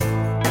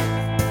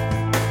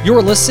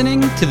You're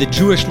listening to the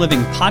Jewish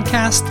Living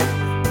Podcast.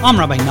 I'm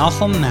Rabbi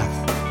Nachum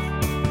Meth.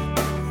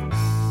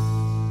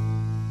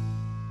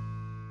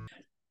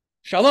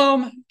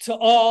 Shalom to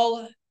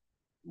all.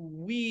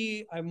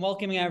 I'm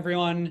welcoming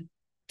everyone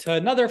to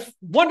another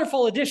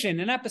wonderful edition,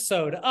 an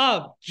episode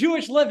of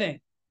Jewish Living,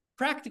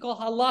 practical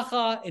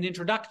halacha, an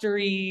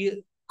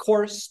introductory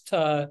course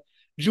to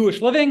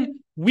Jewish living.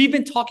 We've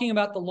been talking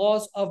about the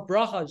laws of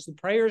Brachas, the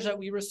prayers that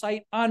we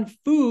recite on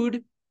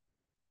food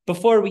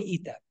before we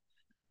eat them.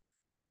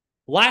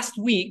 Last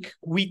week,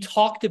 we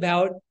talked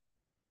about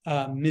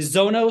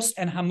Mezonos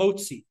and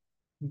Hamotzi,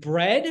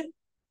 bread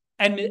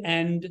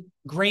and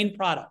grain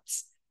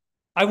products.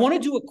 I want to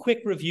do a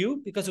quick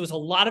review because it was a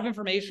lot of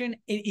information.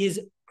 It is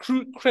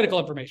critical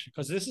information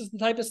because this is the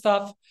type of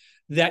stuff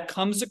that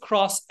comes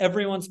across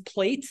everyone's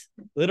plate,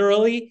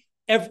 literally,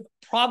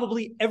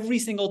 probably every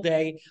single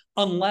day,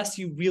 unless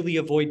you really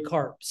avoid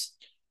carbs.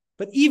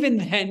 But even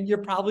then, you're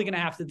probably going to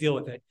have to deal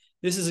with it.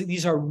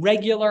 These are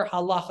regular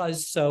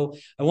halachas, so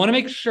I want to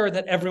make sure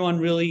that everyone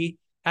really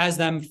has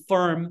them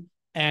firm,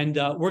 and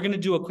we're going to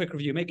do a quick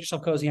review. Make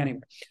yourself cozy anyway.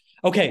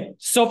 Okay,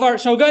 so far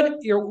so good.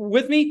 You're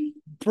with me?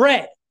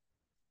 Bread.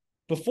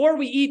 Before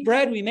we eat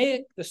bread, we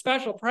make the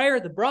special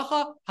prayer, the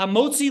bracha,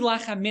 Hamotzi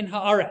lachem min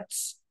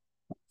haaretz.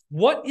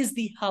 What is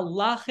the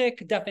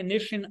halachic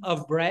definition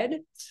of bread?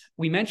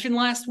 We mentioned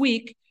last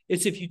week,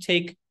 it's if you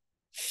take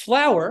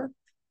flour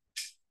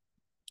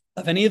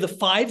of any of the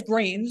 5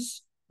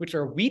 grains, which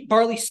are wheat,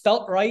 barley,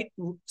 spelt, rye,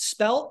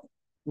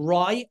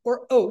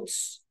 or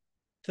oats,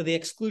 to the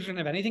exclusion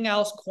of anything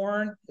else.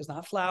 Corn is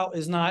not flour,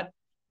 is not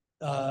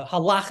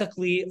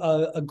halachically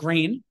a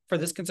grain for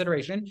this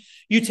consideration.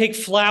 You take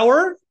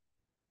flour,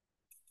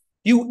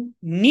 you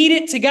knead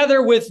it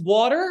together with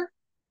water,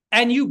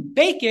 and you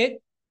bake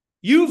it.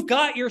 You've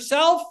got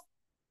yourself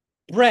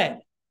bread.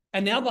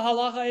 And now the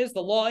law is,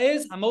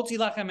 Hamotzi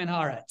lachem min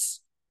haaretz.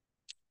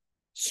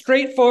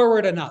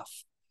 Straightforward enough.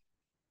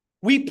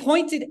 We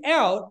pointed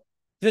out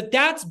that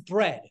that's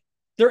bread.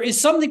 There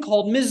is something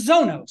called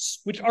Mezonos,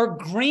 which are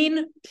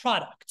grain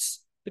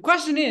products. The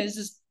question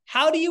is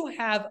how do you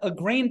have a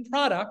grain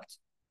product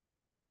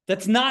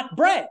that's not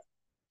bread?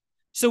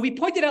 So we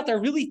pointed out there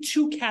are really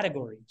 2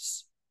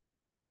 categories.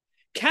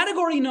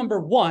 Category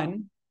number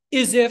 1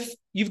 is if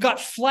you've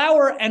got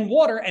flour and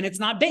water and it's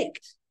not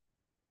baked.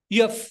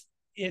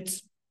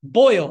 It's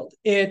boiled.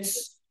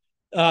 It's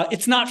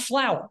not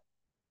flour.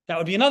 That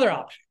would be another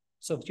option.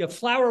 So if you have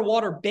flour,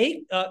 water,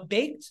 baked. I'm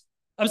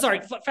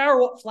sorry,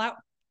 flour.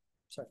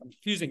 Sorry, I'm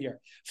confusing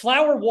here.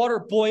 Flour, water,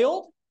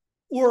 boiled,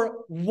 or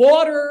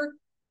water,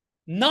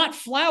 not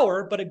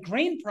flour, but a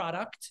grain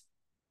product.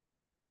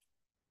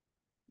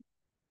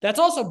 That's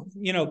also,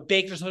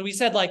 baked or something. We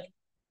said like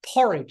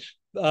porridge,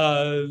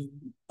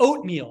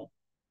 oatmeal,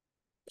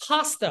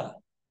 pasta.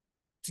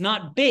 It's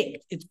not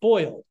baked, it's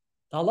boiled.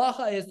 The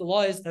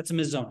law is that's a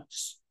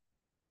Mezonos.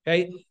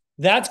 Okay?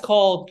 That's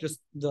called, just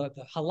the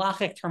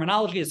halachic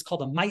terminology, is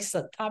called a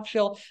maisa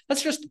tavshil.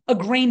 That's just a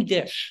grain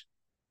dish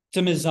to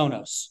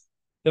Mezonos.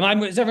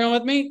 Is everyone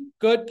with me?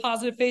 Good,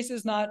 positive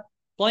faces, not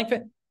blank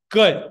face.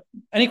 Good.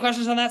 Any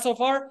questions on that so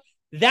far?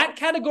 That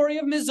category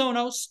of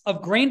Mezonos,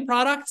 of grain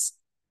products,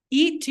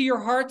 eat to your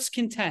heart's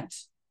content.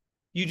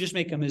 You just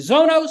make a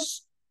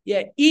Mezonos,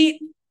 you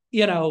eat,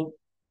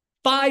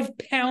 5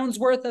 pounds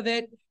worth of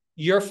it,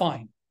 you're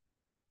fine.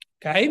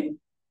 Okay?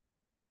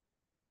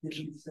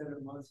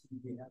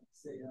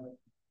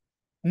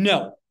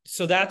 No.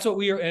 So that's what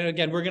and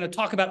again, we're going to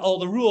talk about all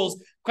the rules.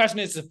 The question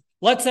is,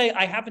 let's say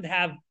I happen to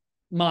have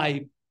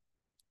my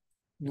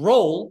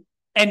roll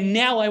and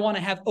now I want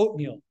to have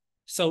oatmeal.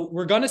 So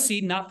we're going to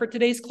see, not for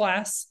today's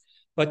class,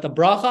 but the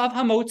bracha of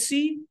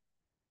Hamotzi.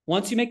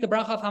 Once you make the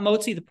bracha of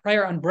Hamotzi, the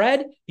prayer on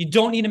bread, you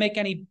don't need to make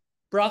any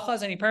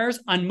brachas, any prayers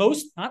on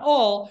most, not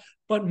all,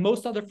 but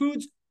most other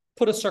foods.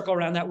 Put a circle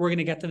around that. We're going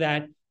to get to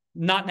that.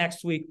 Not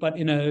next week, but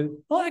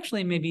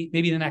actually maybe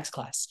the next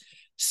class.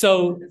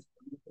 So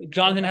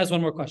Jonathan has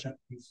one more question.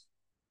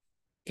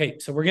 Okay,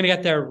 so we're going to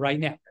get there right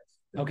now.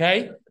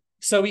 Okay,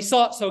 so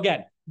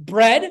again,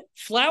 bread,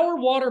 flour,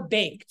 water,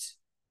 baked.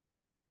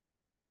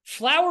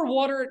 Flour,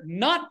 water,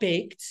 not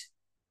baked.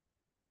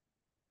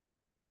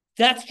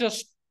 That's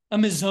just a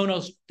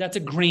Mezonos. That's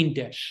a grain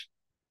dish.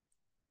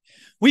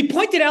 We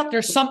pointed out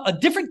there's a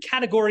different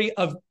category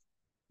of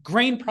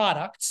grain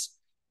products,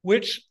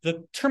 which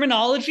the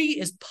terminology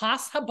is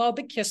pas haba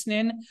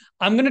b'kisnin.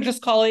 I'm going to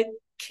just call it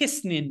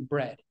kisnin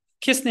bread.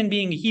 Kisnin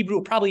being a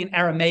Hebrew, probably an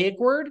Aramaic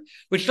word,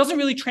 which doesn't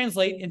really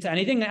translate into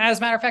anything. As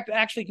a matter of fact, it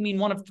actually can mean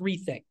one of 3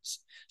 things.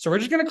 So we're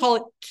just going to call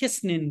it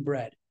kisnin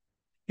bread.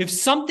 If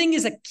something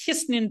is a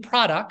kisnin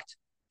product,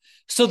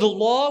 so the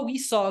law we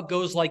saw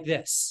goes like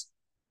this.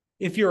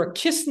 If you're a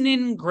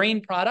kisnin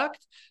grain product,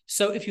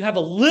 so if you have a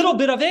little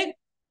bit of it,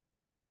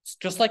 it's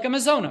just like a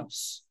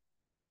Mezonos.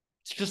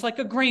 It's just like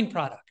a grain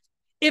product.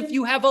 If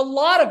you have a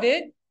lot of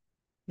it,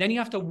 then you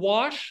have to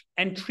wash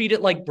and treat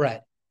it like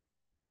bread.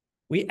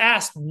 We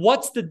asked,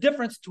 what's the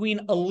difference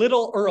between a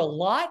little or a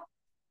lot?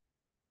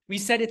 We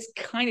said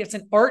it's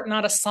an art,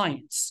 not a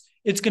science.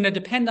 It's going to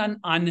depend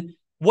on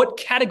what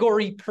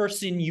category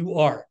person you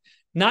are.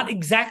 Not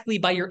exactly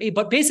by your age,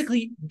 but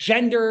basically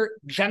gender,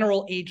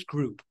 general age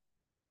group.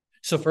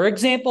 So for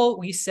example,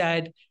 we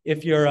said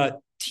if you're a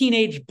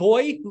teenage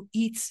boy who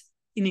eats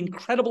an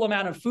incredible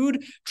amount of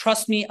food,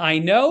 trust me, I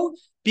know,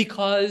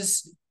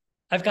 because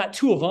I've got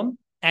two of them,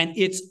 and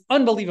it's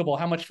unbelievable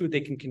how much food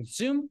they can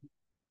consume.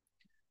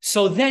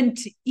 So then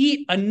to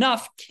eat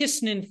enough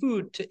kisnin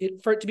food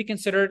for it to be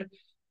considered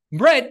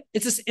bread,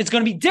 it's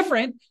going to be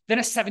different than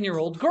a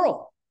 7-year-old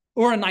girl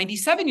or a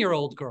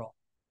 97-year-old girl.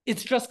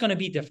 It's just going to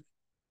be different.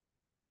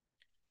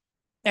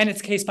 And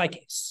it's case by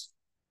case.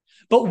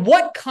 But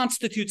what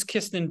constitutes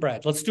kisnin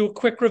bread? Let's do a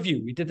quick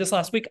review. We did this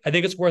last week. I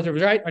think it's worth it,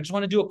 right? I just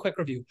want to do a quick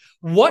review.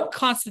 What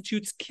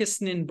constitutes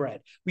kisnin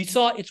bread? We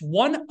saw it's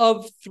one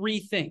of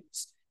three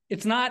things.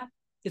 It's not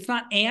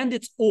and,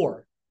 it's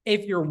or.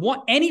 If you're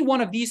any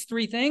one of these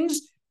three things,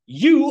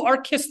 you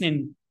are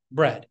kisnin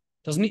bread.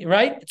 Doesn't mean,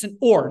 right? It's an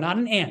or, not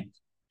an and.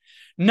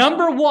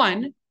 Number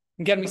one,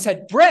 again, we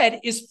said bread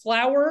is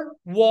flour,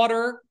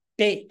 water,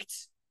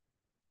 baked.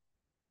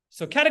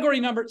 So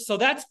so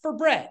that's for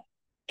bread.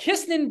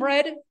 Kisnin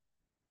bread,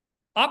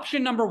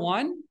 option number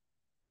one,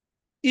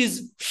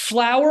 is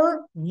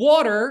flour,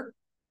 water,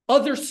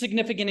 other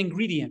significant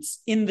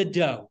ingredients in the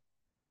dough.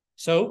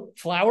 So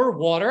flour,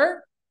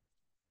 water,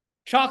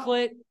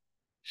 chocolate,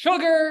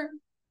 sugar,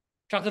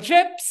 chocolate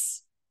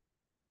chips.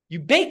 You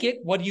bake it.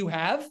 What do you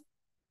have?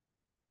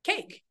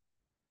 Cake.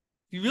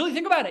 If you really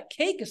think about it,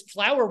 cake is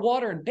flour,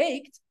 water, and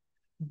baked.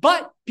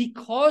 But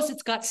because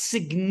it's got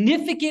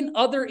significant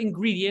other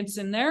ingredients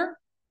in there,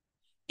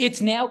 it's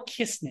now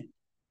kisnin,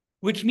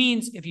 which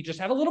means if you just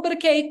have a little bit of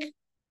cake,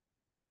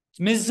 it's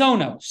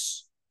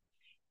Mezonos.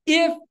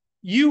 If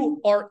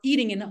you are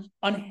eating an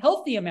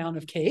unhealthy amount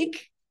of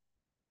cake,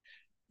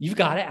 you've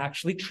got to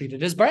actually treat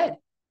it as bread.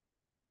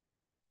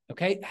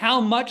 Okay,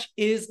 how much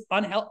is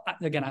unhealthy?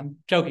 Again, I'm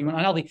joking,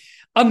 unhealthy.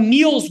 A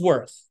meal's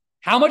worth.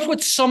 How much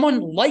would someone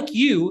like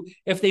you,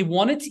 if they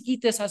wanted to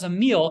eat this as a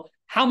meal,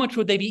 how much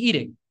would they be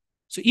eating?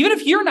 So even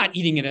if you're not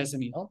eating it as a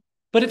meal,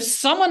 but if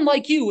someone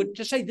like you would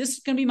just say, this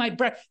is going to be my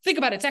breakfast, think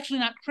about it, it's actually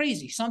not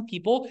crazy. Some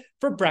people,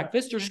 for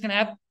breakfast, they're just going to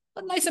have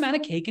a nice amount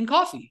of cake and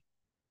coffee.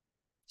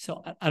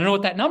 So I don't know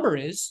what that number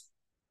is.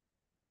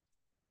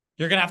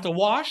 You're going to have to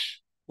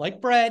wash like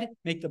bread,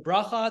 make the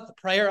bracha, the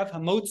prayer of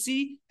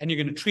Hamotzi, and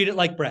you're going to treat it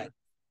like bread.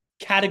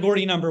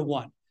 Category number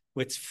one,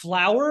 with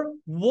flour,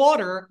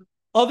 water,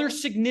 a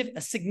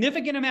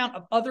significant amount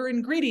of other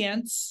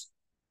ingredients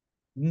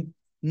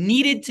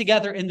kneaded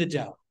together in the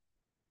dough.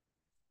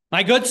 Am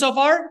I good so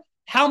far?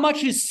 How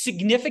much is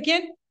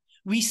significant?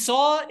 We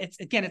saw,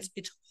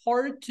 it's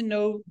hard to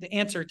know the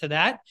answer to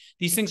that.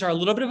 These things are a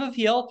little bit of a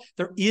feel.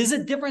 There is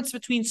a difference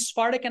between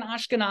Sephardic and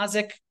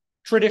Ashkenazic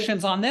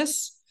traditions on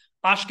this.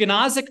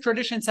 Ashkenazic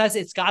tradition says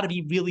it's got to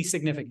be really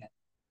significant.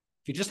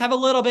 If you just have a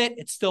little bit,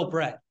 it's still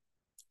bread.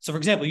 So for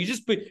example, you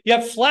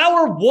have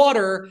flour,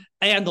 water,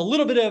 and a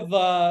little bit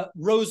of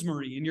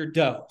rosemary in your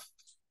dough.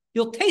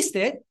 You'll taste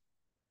it.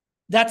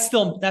 That's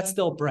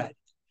still bread.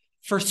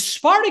 For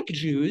Sephardic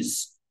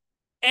Jews,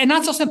 and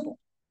not so simple.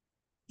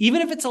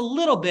 Even if it's a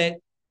little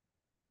bit,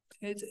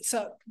 but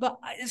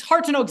it's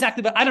hard to know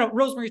exactly. But I don't know.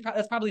 Rosemary,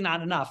 that's probably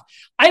not enough.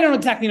 I don't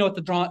exactly know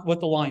what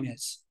the line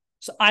is.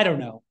 So I don't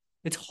know.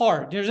 It's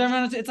hard.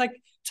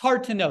 It's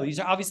hard to know. These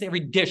are obviously,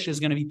 every dish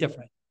is going to be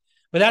different,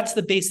 but that's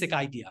the basic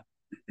idea.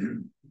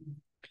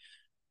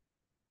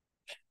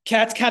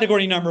 That's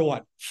category number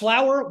one: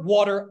 flour,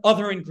 water,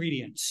 other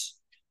ingredients.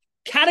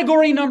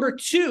 Category number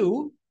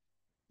two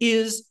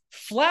is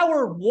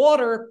flour,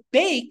 water,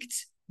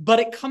 baked, but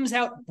it comes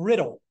out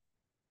brittle.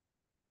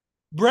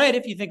 Bread,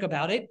 if you think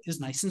about it, is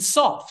nice and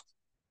soft.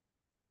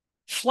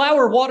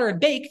 Flour, water, and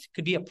baked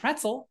could be a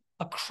pretzel,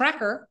 a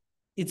cracker.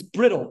 It's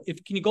brittle.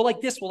 Can you go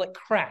like this? Will it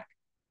crack?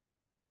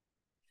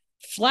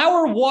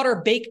 Flour, water,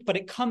 baked, but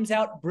it comes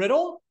out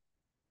brittle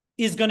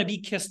is going to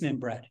be kisnin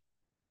bread.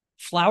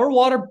 Flour,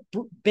 water,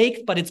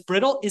 baked, but it's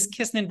brittle is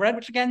kisnin bread,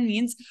 which again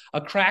means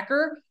a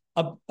cracker,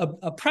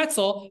 a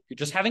pretzel. You're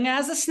just having it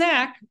as a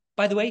snack.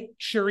 By the way,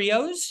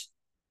 Cheerios.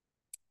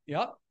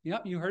 Yep,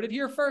 you heard it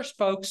here first,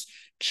 folks.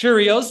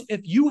 Cheerios,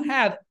 if you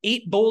have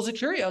 8 bowls of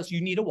Cheerios,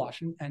 you need to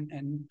wash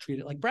and treat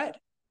it like bread.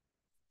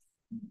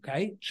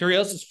 Okay,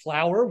 Cheerios is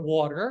flour,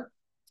 water,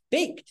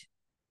 baked,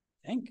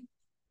 I think,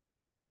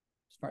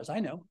 as far as I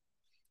know.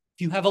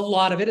 If you have a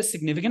lot of it, a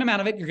significant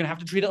amount of it, you're going to have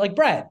to treat it like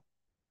bread.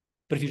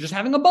 But if you're just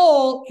having a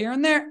bowl here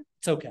and there,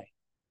 it's okay.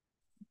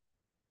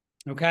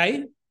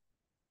 Okay?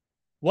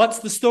 What's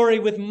the story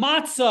with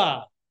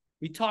matzah?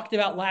 We talked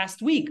about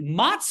last week.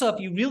 Matzah, if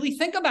you really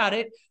think about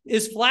it,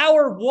 is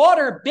flour,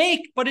 water,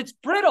 baked, but it's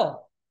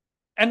brittle.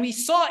 And we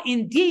saw,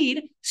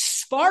 indeed,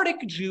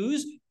 Sephardic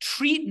Jews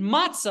treat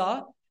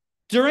matzah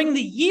during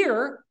the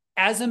year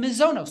as a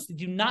Mezonos. They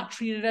do not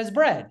treat it as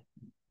bread.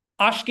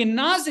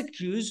 Ashkenazic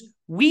Jews,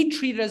 we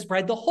treat it as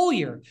bread the whole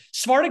year.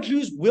 Sephardic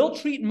Jews will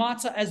treat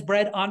matzah as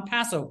bread on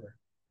Passover.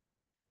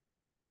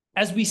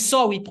 As we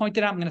saw, we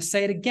pointed out, I'm going to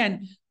say it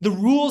again, the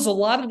rules, a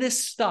lot of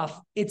this stuff,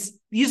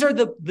 these are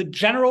the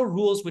general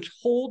rules which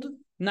hold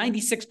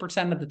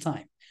 96% of the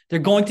time. They're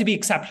going to be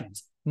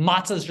exceptions.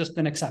 Matzah is just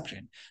an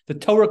exception. The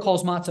Torah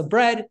calls matzah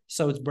bread,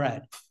 so it's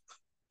bread.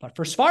 But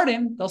for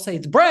Sephardim, they'll say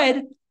it's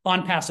bread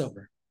on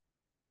Passover.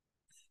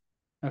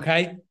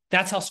 Okay?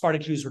 That's how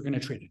Sephardic Jews were going to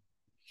treat it.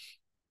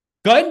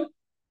 Good?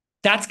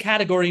 That's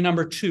category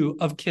number 2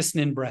 of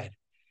Kisnin bread.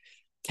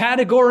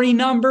 Category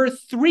number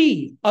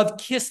 3 of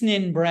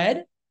Kisnin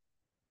bread.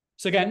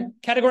 So again,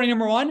 category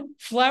number 1,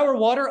 flour,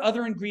 water,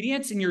 other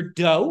ingredients in your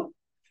dough.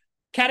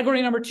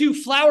 Category number 2,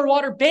 flour,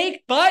 water,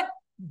 baked, but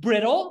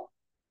brittle.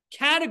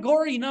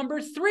 Category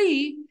number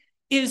 3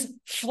 is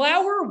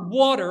flour,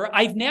 water.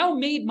 I've now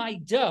made my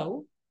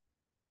dough.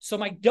 So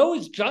my dough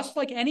is just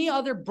like any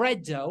other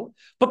bread dough.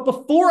 But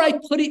before I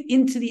put it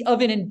into the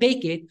oven and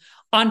bake it,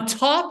 on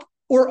top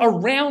or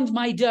around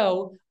my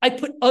dough, I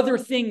put other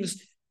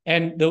things.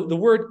 And the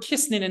word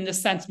kisnin in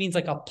this sense means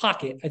like a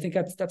pocket. I think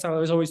that's how I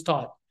was always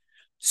taught.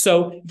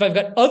 So if I've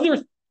got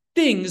other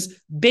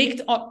things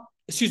baked on,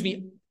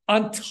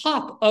 on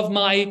top of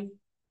my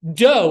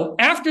dough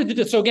after the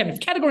dough. So again, if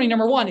category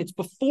number 1, it's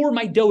before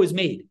my dough is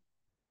made.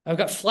 I've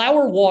got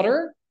flour,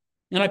 water,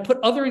 and I put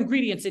other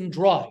ingredients in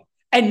dry,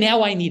 and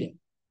now I need it.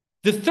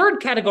 The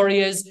third category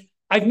is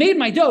I've made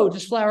my dough,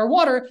 just flour,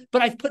 water,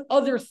 but I've put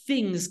other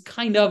things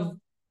kind of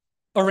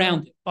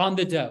around it on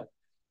the dough.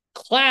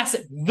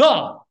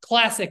 The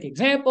classic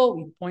example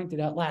we pointed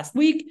out last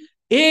week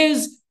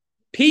is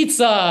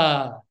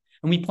pizza.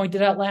 And we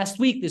pointed out last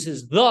week, this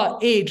is the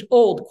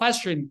age-old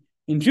question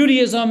in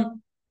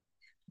Judaism.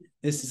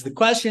 This is the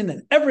question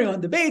that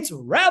everyone debates.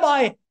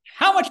 Rabbi,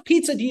 how much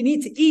pizza do you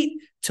need to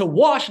eat to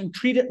wash and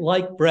treat it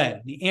like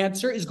bread? The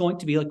answer is going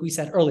to be, like we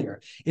said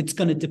earlier, it's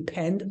going to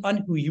depend on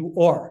who you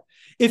are.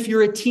 If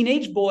you're a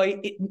teenage boy,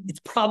 it's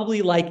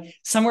probably like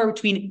somewhere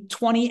between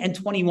 20 and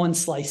 21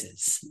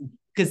 slices,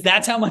 because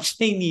that's how much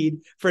they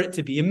need for it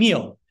to be a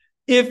meal.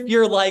 If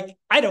you're like,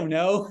 I don't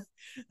know,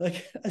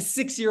 like a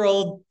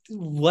 6-year-old,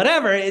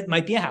 whatever, it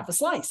might be a half a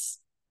slice.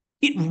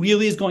 It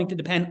really is going to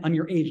depend on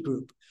your age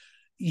group.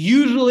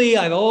 Usually,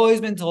 I've always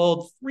been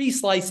told 3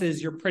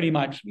 slices,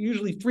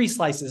 usually 3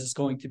 slices is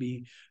going to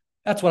be,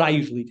 that's what I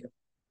usually do.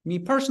 Me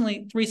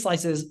personally, 3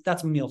 slices,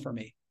 that's a meal for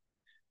me.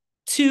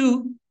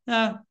 2,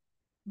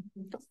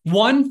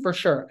 1 for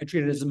sure, I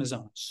treat it as a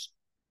Mezonos.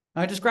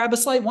 I just grab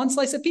one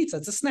slice of pizza,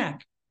 it's a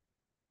snack.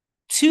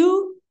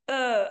 2,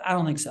 I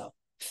don't think so.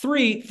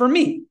 3 for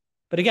me.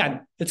 But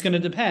again, it's going to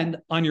depend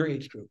on your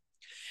age group.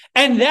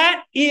 And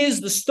that is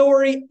the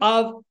story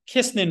of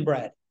Kisnin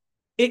bread.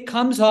 It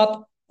comes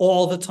up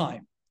all the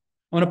time.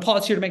 I'm going to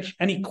pause here to make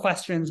any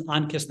questions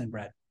on Kisnin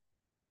bread.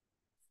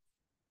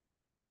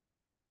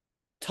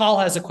 Tal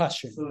has a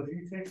question. So if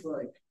you take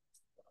like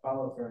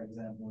challah, for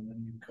example, and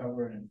then you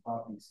cover it in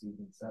poppy seed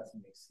and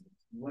sesame seeds,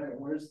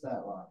 where's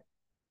that lie?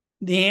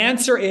 The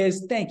answer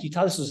is, thank you,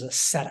 Tal. This was a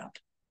setup.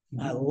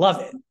 I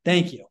love it.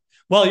 Thank you.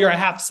 Well, you're a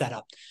half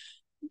setup.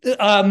 Let's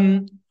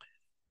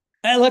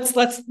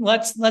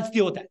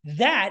deal with that.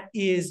 That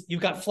is,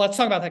 let's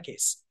talk about that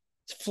case.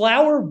 It's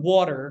flour,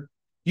 water.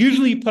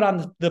 Usually you put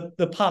on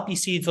the poppy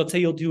seeds. Let's say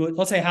you'll do it.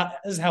 Let's say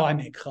this is how I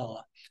make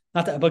challah.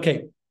 Not that,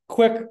 okay.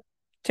 Quick,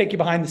 take you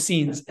behind the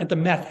scenes at the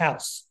meth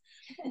house.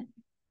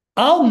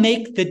 I'll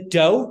make the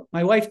dough.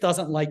 My wife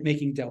doesn't like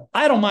making dough.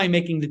 I don't mind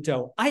making the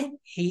dough. I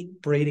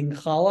hate braiding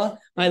challah.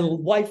 My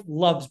wife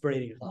loves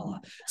braiding challah.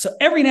 So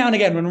every now and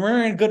again, when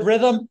we're in a good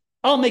rhythm,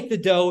 I'll make the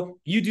dough,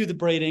 you do the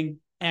braiding,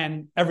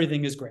 and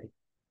everything is great.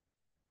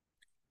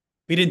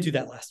 We didn't do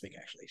that last week,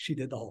 actually. She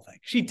did the whole thing.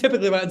 She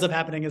typically, what ends up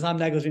happening is I'm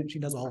negligent. She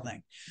does the whole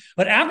thing.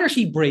 But after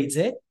she braids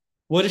it,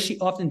 what does she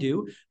often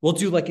do? We'll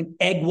do like an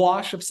egg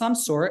wash of some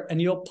sort, and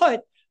you'll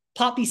put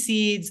poppy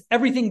seeds,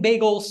 everything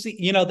bagel,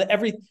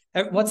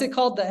 what's it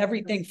called? The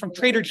everything from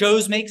Trader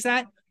Joe's makes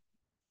that.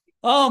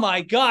 Oh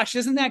my gosh,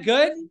 isn't that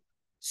good?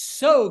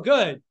 So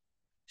good.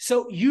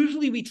 So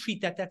usually we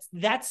treat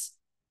that's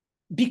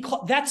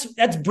because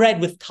that's bread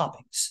with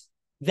toppings.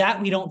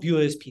 That we don't view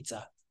as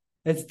pizza.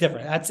 It's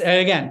different. That's,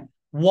 again,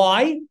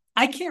 why?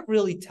 I can't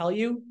really tell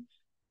you.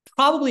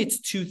 Probably it's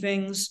 2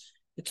 things.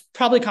 It's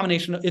probably a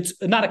combination. It's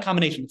not a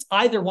combination. It's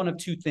either one of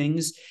 2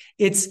 things.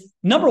 It's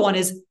number 1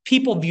 is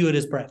people view it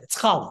as bread. It's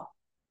challah.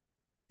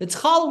 It's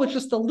challah with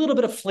just a little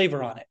bit of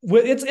flavor on it.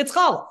 It's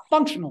challah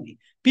functionally.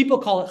 People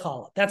call it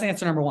challah. That's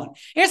answer number 1.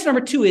 Answer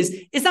number 2 is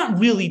it's not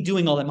really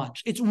doing all that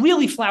much. It's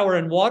really flour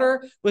and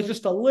water with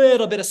just a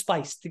little bit of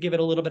spice to give it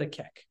a little bit of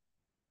kick.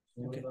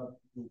 Okay.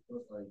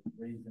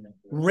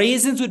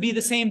 Raisins would be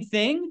the same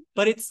thing,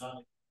 but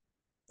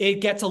it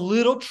gets a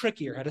little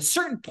trickier. At a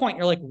certain point,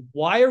 you're like,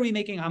 why are we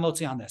making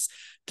Hamotzi on this?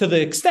 To the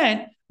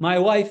extent my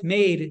wife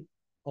made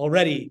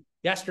already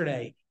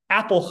yesterday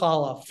apple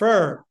challah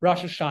for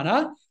Rosh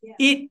Hashanah. Yeah.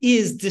 It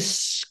is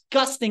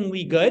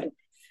disgustingly good.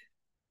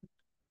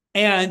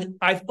 And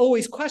I've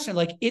always questioned,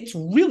 like, it's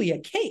really a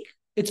cake.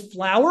 It's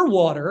flour,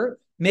 water,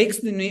 makes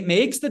the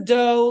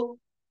dough,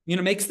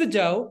 makes the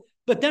dough.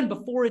 But then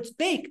before it's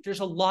baked,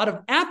 there's a lot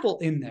of apple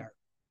in there.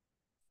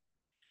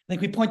 I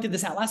think we pointed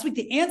this out last week.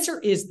 The answer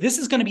is this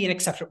is going to be an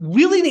exception.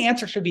 Really, the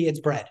answer should be it's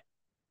bread.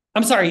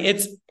 I'm sorry,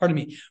 pardon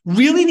me.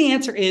 Really, the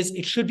answer is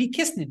it should be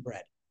Kisnin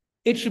bread.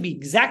 It should be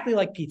exactly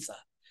like pizza.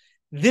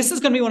 This is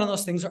going to be one of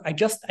those things where I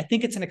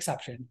think it's an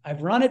exception.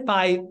 I've run it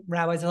by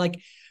rabbis. They're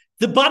like,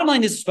 the bottom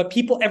line is, but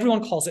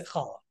everyone calls it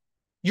challah.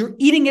 You're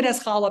eating it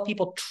as challah.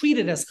 People treat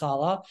it as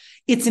challah.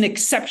 It's an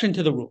exception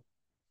to the rule.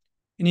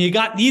 And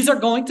these are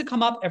going to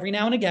come up every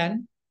now and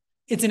again.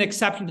 It's an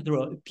exception to the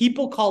rule. If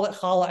people call it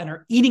challah and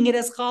are eating it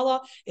as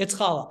challah, it's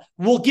challah.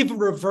 We'll give a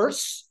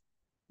reverse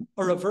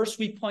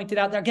we pointed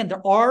out there. Again,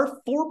 there are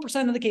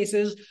 4% of the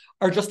cases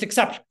are just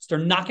exceptions. They're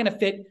not going to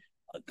fit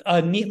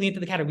neatly into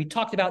the category. We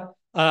talked about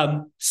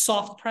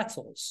soft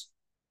pretzels,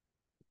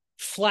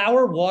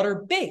 flour, water,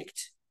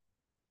 baked.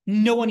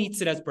 No one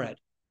eats it as bread.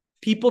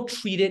 People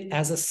treat it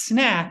as a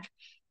snack.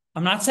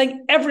 I'm not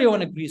saying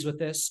everyone agrees with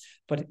this,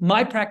 but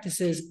my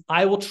practice is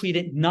I will treat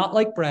it not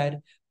like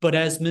bread, but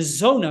as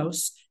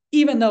mezonos,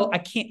 even though I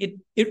can't,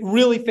 it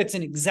really fits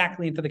in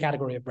exactly into the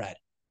category of bread.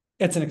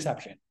 It's an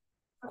exception.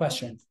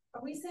 Question.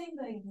 Are we saying,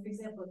 like, for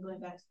example, going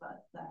back to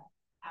that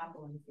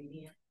apple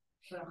ingredient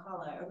for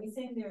challah, are we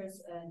saying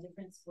there's a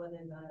difference whether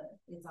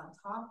it's on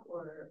top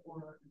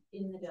or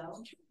in the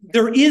dough?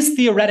 There is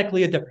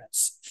theoretically a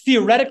difference.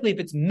 Theoretically, if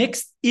it's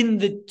mixed in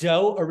the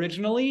dough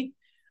originally,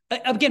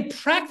 again,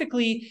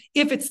 practically,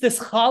 if it's this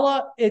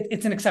challah,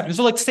 it's an exception.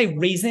 So, like, say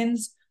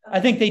raisins. Okay. I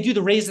think they do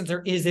the raisins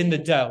is in the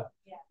dough.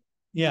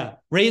 Yeah,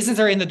 raisins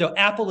are in the dough.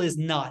 Apple is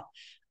not.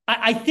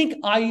 I think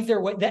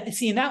either way.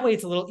 In that way,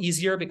 it's a little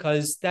easier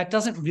because that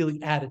doesn't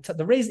really add it to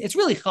the raisin. It's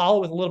really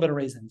challah with a little bit of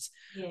raisins.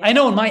 Yeah. I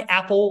know in my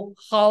apple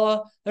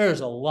challah,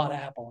 there's a lot of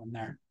apple in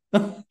there,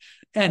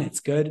 and it's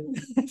good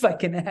if I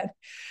can add.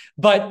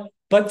 But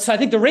so I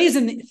think the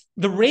raisin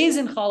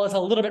challah is a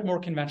little bit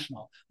more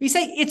conventional. We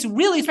say it's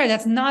right.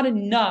 That's not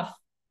enough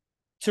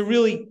to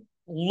really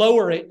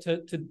lower it, to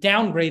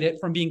downgrade it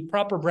from being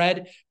proper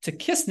bread to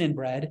kisnin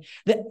bread.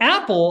 The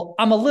apple,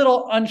 I'm a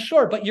little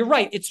unsure, but you're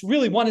right. It's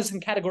really one is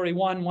in category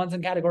 1, one's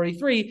in category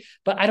 3,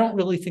 but I don't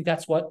really think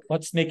that's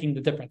what's making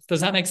the difference.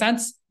 Does that make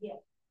sense? Yeah.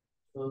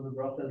 So the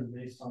bracha is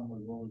based on what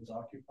role it's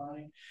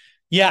occupying?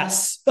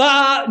 Yes.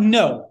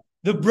 No.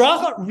 The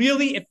bracha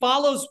really, it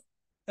follows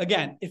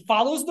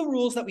the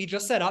rules that we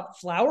just set up.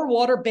 Flour,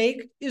 water,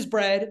 baked is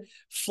bread.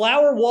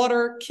 Flour,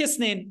 water,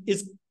 kisnin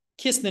is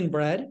kisnin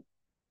bread.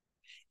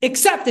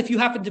 Except if you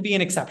happen to be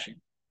an exception.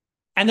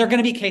 And they're going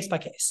to be case by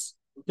case.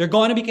 They're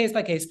going to be case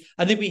by case.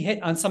 I think we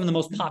hit on some of the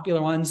most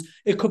popular ones.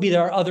 It could be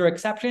there are other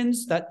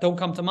exceptions that don't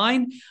come to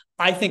mind.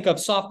 I think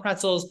of soft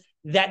pretzels,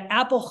 that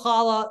apple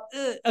challah.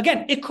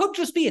 Again, it could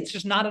just be, it's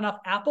just not enough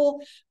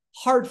apple.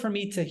 Hard for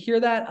me to hear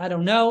that. I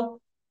don't know.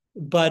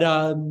 But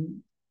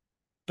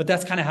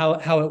that's kind of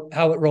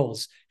how it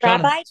rolls.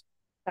 Rabbi?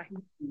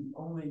 The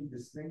only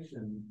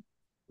distinction,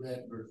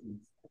 bread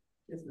versus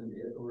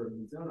or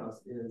Mezonos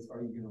is,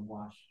 are you going to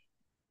wash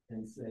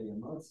and say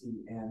Hamotzi?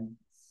 And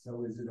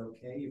so is it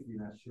okay if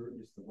you're not sure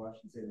just to wash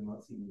and say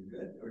Hamotzi and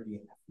you're good? Or do you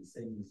have to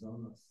say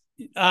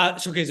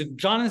Mezonos? So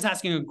John is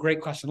asking a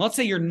great question. Let's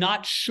say you're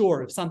not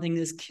sure if something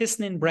is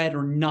kisnin bread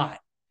or not.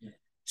 Yeah.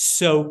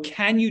 So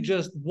can you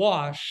just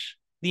wash?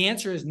 The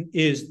answer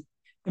is,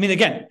 I mean,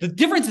 again, the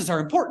differences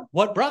are important.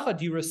 What bracha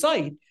do you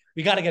recite?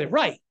 We got to get it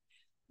right.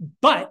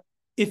 But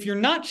if you're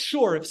not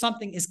sure if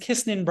something is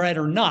kisnin bread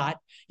or not,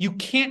 you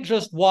can't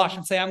just wash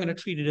and say, I'm going to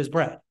treat it as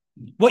bread.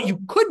 What you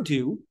could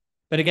do,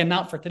 but again,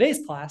 not for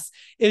today's class,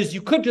 is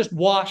you could just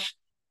wash,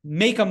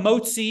 make a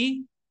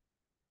motzi,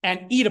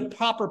 and eat a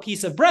proper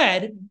piece of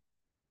bread.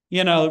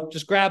 You know,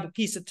 just grab a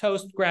piece of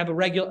toast, grab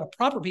a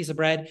proper piece of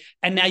bread,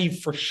 and now you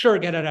for sure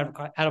get out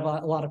of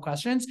a lot of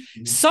questions.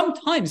 Mm-hmm.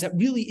 Sometimes that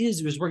really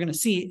is, as we're going to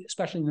see,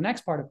 especially in the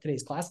next part of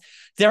today's class,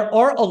 there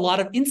are a lot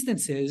of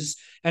instances,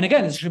 and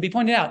again, this should be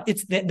pointed out,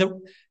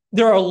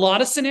 there are a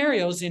lot of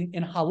scenarios in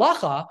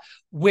halacha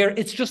where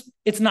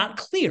it's not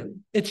clear.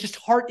 It's just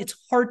hard. It's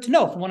hard to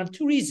know for one of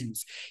two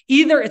reasons.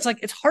 Either it's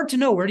hard to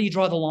know where do you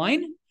draw the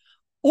line,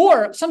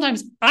 or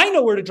sometimes I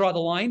know where to draw the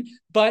line,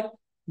 but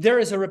there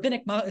is a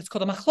rabbinic, it's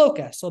called a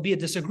machlokas, so it'll be a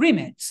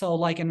disagreement.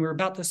 So and we're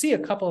about to see a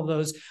couple of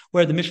those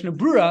where the Mishnah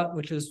Brura,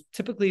 which is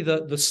typically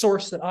the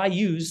source that I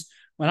use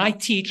when I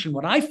teach and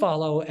what I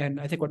follow, and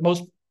I think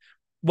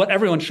what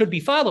everyone should be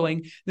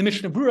following, the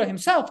Mishnah Brura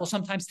himself will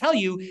sometimes tell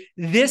you,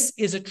 this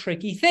is a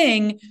tricky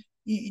thing.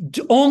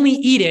 Only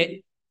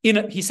eat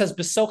it he says,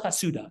 besoch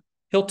hasuda.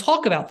 He'll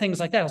talk about things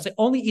like that. He'll say,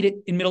 only eat it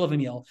in the middle of a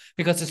meal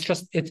because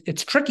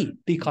it's tricky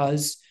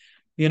because,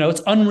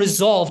 it's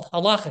unresolved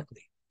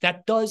halachically.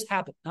 That does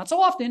happen. Not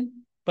so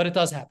often, but it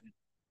does happen.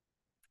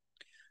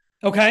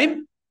 Okay.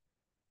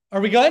 Are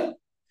we good?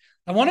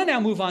 I want to now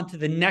move on to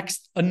the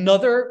next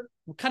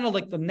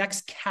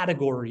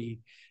category.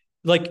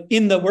 We've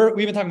been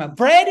talking about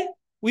bread.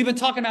 We've been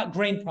talking about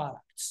grain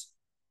products.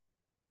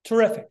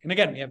 Terrific. And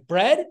again, we have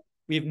bread.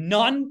 We have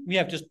none. We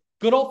have just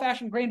good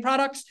old-fashioned grain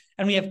products.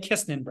 And we have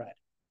kisnin bread.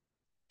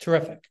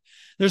 Terrific.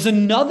 There's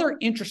another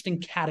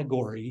interesting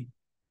category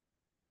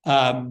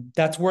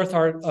that's worth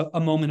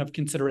a moment of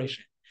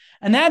consideration.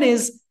 And that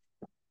is,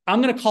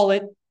 I'm going to call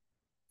it,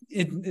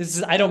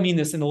 I don't mean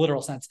this in the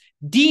literal sense,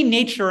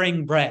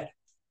 denaturing bread.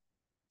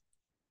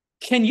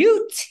 Can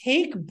you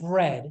take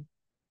bread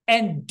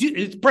and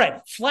it's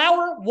bread,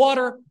 flour,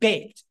 water,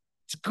 baked.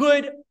 It's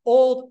good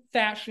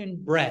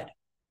old-fashioned bread.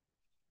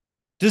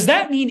 Does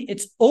that mean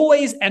it's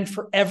always and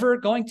forever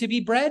going to be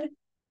bread?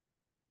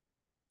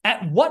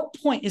 At what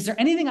point is there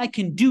anything I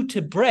can do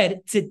to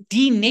bread to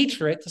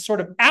denature it, to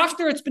sort of,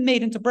 after it's been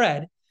made into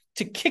bread,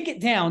 to kick it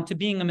down to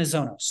being a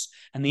Mezonos?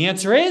 And the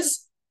answer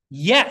is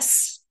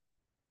yes.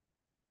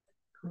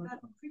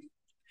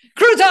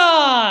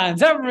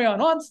 Croutons! Everyone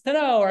wants to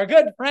know our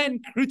good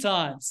friend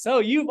croutons. So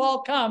you've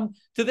all come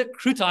to the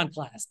crouton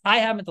class. I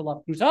happen to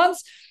love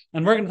croutons,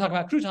 and we're going to talk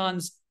about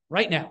croutons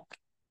right now.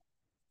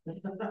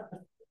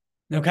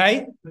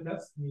 Okay? But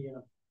that's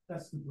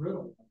the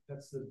brittle.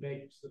 That's the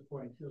baked, the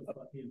point too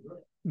about being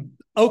brittle.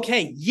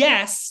 Okay,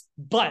 yes,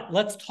 but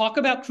let's talk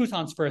about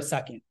croutons for a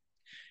second.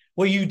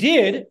 What you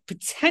did,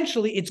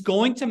 potentially, it's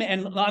going to,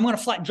 and I'm going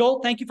to flat,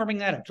 Joel, thank you for bringing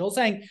that up. Joel's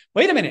saying,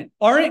 wait a minute,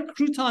 aren't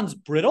croutons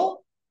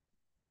brittle?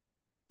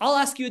 I'll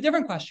ask you a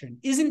different question.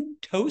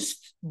 Isn't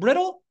toast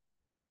brittle?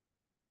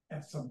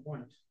 At some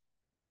point.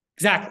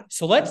 Exactly.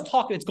 So let's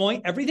talk,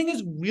 everything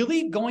is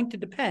really going to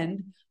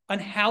depend on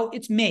how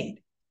it's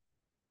made.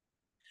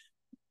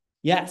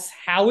 Yes,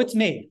 how it's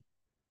made.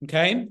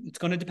 Okay? It's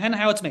going to depend on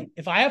how it's made.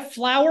 If I have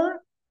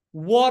flour,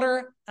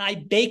 water, I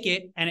bake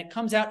it, and it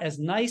comes out as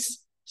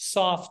nice,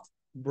 soft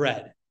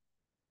bread.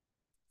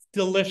 It's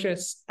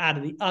delicious, out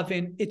of the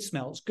oven. It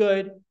smells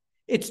good.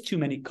 It's too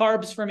many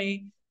carbs for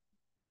me.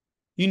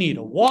 You need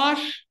a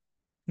wash,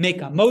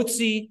 make a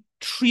hamotzi,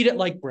 treat it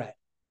like bread.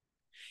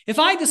 If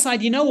I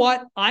decide, you know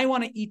what, I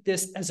want to eat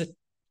this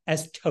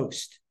as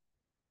toast,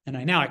 and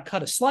I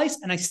cut a slice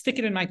and I stick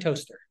it in my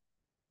toaster.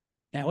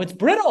 Now it's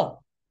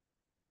brittle.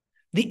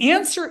 The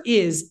answer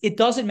is it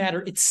doesn't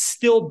matter. It's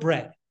still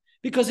bread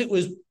because it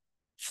was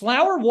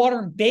flour, water,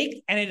 and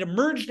baked, and it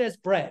emerged as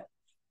bread.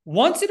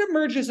 Once it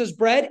emerges as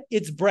bread,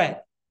 it's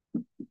bread.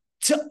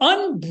 To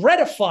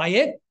unbreadify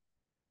it,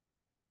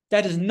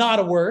 that is not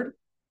a word.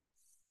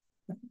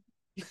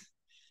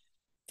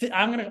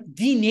 I'm going to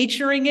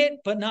denaturing it,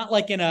 but not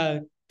like in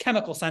a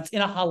chemical sense.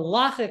 In a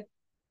halachic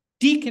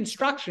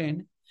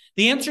deconstruction,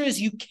 the answer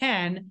is you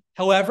can.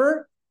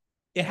 However,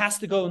 it has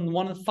to go in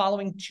one of the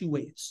following two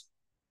ways.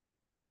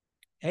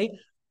 Okay.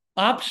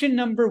 Option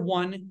number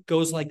one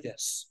goes like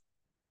this.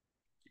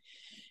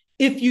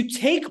 If you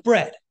take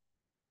bread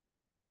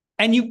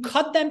and you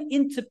cut them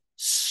into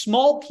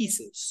small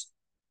pieces,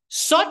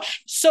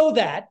 such so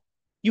that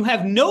you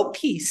have no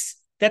piece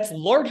that's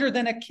larger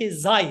than a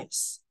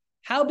kezias.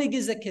 How big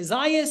is a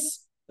kezias?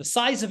 The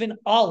size of an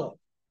olive.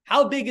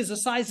 How big is the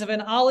size of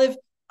an olive?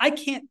 I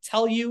can't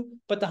tell you,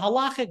 but the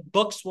halachic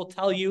books will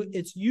tell you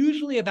it's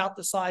usually about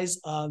the size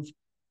of,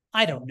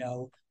 I don't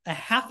know, a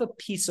half a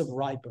piece of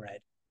rye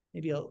bread,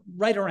 maybe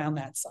right around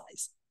that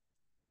size,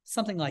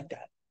 something like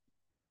that.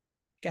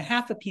 Like a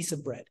half a piece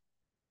of bread.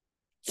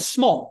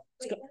 Small.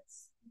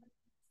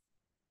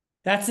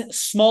 That's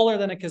smaller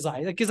than a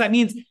keziah. Because that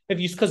means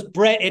because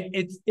bread,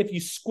 if you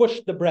squish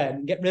the bread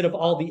and get rid of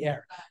all the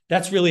air,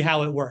 that's really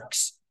how it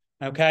works.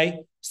 Okay,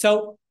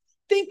 so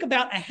think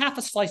about a half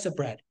a slice of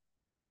bread,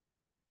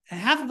 a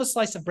half of a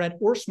slice of bread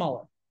or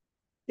smaller.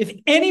 If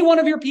any one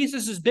of your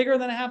pieces is bigger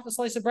than a half a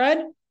slice of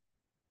bread,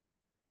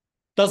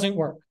 doesn't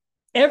work.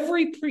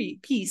 Every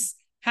piece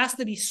has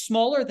to be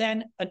smaller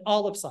than an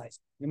olive size.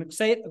 I'm going to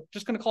say it. I'm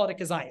just going to call it a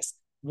keziah.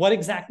 What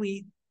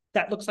exactly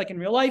that looks like in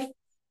real life?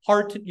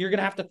 You're going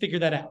to have to figure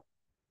that out.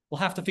 We'll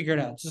have to figure it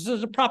out. So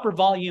there's a proper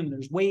volume,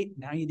 there's weight,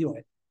 and how you do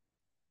it.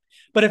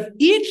 But if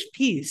each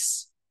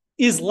piece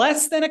is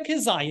less than a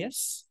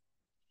kezias,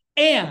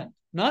 and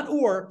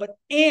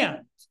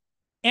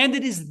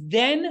it is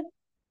then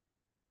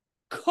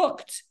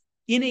cooked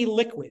in a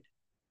liquid.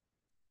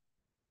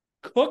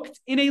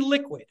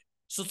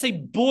 So let's say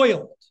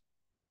boiled.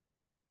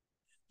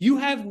 You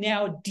have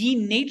now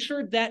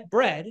denatured that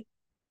bread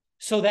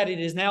so that it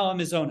is now a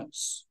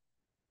mezonos.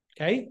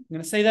 Okay, I'm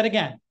going to say that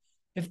again.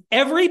 If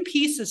every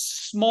piece is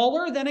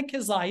smaller than a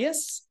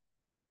kezias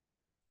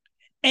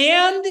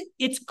and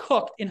it's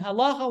cooked, in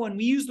halacha, when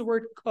we use the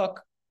word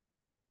cook,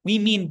 we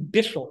mean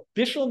bishul.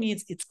 Bishul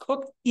means it's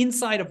cooked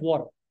inside of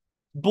water,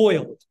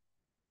 boiled,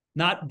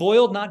 not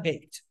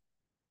baked.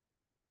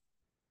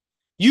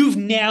 You've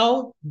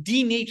now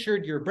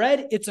denatured your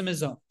bread. It's a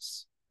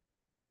mezonos.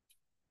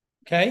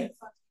 Okay?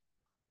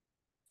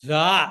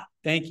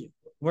 Thank you.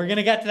 We're going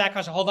to get to that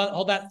question.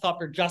 Hold that thought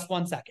for just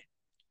 1 second.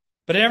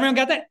 But everyone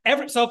got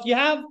that? So if you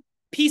have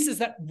pieces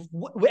that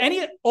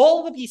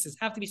all the pieces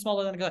have to be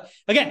smaller than a keziah.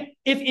 Again,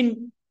 if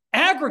in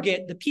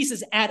aggregate the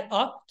pieces add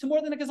up to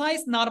more than a keziah,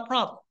 not a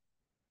problem.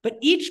 But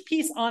each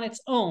piece on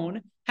its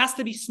own has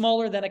to be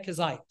smaller than a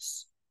keziah.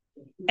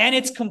 And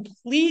it's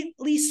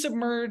completely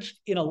submerged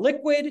in a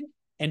liquid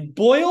and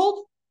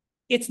boiled,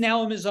 it's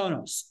now a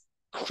mezonos.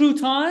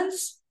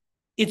 Croutons,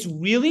 it's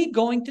really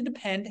going to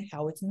depend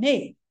how it's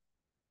made.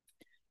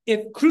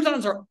 If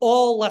croutons are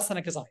all less than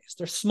a keziah,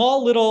 they're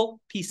small little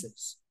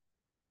pieces.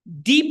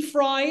 Deep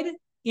fried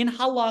in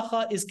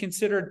halacha is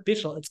considered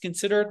bishul. It's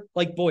considered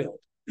like boiled.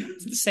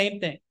 It's the same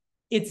thing.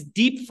 It's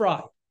deep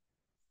fried.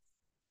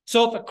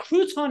 So if a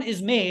crouton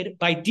is made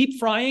by deep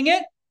frying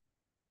it,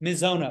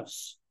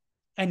 Mezonos,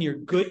 and you're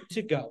good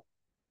to go.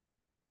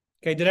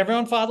 Okay, did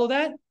everyone follow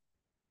that?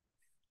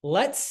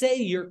 Let's say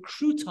your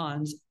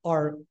croutons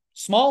are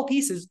small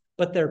pieces,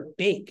 but they're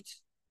baked.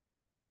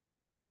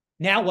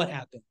 Now what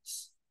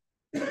happens?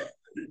 It's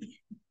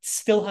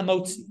still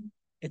hamotzi.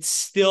 It's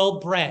still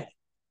bread.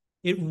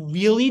 It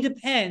really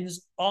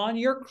depends on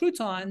your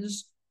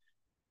croutons,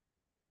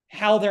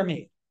 how they're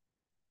made.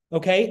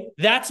 Okay,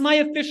 that's my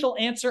official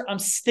answer. I'm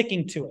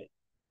sticking to it.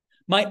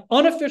 My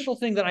unofficial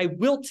thing that I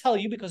will tell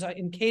you, because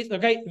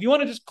if you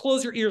want to just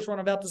close your ears for what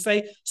I'm about to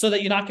say so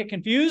that you not get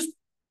confused,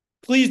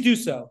 please do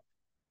so.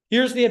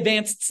 Here's the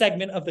advanced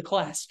segment of the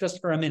class,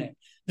 just for a minute.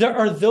 There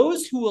are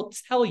those who will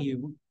tell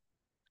you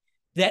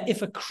that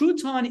if a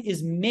crouton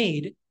is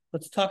made,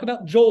 let's talk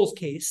about Joel's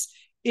case,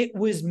 it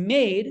was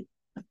made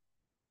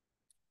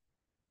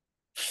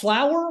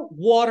flour,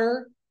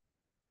 water,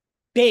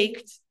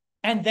 baked,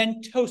 and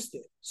then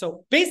toasted.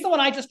 So based on what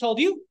I just told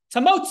you, it's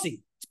hamotzi,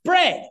 it's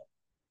bread.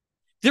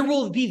 There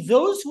will be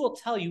those who will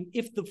tell you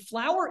if the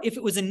flour, if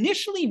it was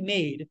initially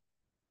made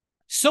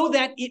so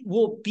that it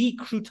will be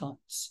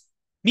croutons,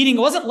 meaning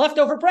it wasn't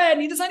leftover bread,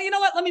 and you decided, you know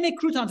what, let me make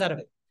croutons out of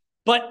it.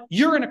 But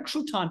you're in a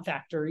crouton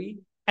factory,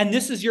 and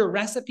this is your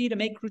recipe to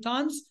make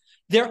croutons.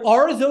 There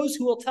are those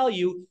who will tell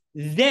you,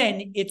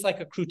 then it's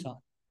like a crouton.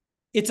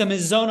 It's a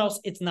mezonos,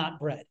 it's not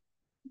bread.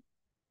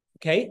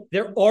 Okay?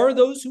 There are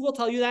those who will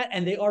tell you that,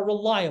 and they are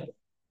reliable.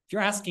 If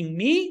you're asking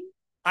me,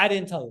 I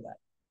didn't tell you that.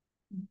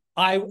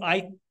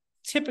 I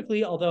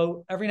typically,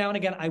 although every now and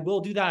again I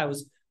will do that, I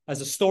was,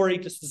 as a story,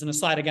 just as an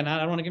aside, again, I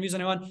don't want to confuse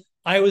anyone,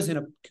 I was in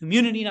a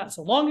community not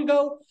so long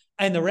ago,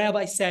 and the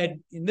rabbi said,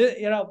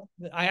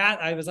 I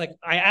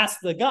asked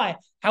the guy,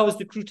 how is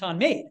the crouton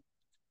made?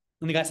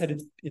 And the guy said,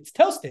 it's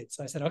toasted.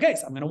 So I said, okay,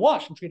 so I'm going to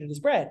wash and treat it as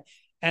bread.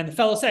 And the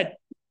fellow said,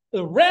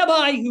 the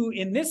rabbi who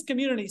in this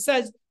community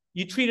says,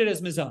 you treat it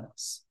as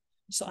mezonos.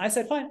 So I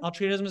said, fine, I'll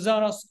treat it as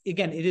mezonos.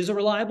 Again, it is a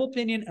reliable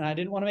opinion, and I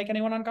didn't want to make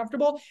anyone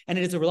uncomfortable, and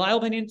it is a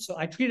reliable opinion, so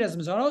I treat it as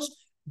mezonos.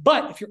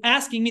 But if you're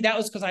asking me, that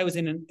was because I was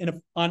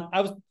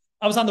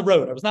I was on the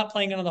road. I was not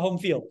playing it on the home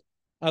field.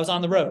 I was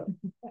on the road.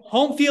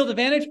 Home field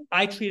advantage,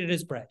 I treat it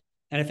as bread.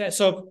 And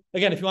if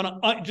you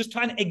want to just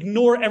try to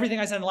ignore everything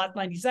I said in the last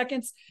 90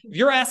 seconds, if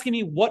you're asking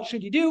me what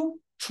should you do,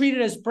 treat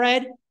it as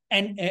bread,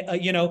 and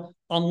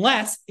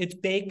unless it's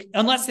baked,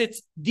 unless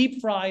it's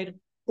deep fried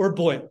or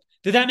boiled.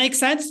 Did that make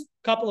sense?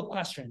 Couple of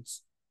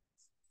questions.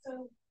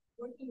 So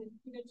working with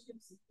potato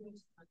chips and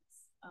croutons,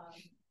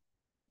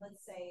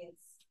 let's say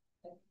it's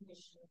a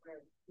condition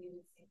where we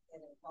would think that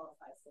it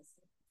qualifies as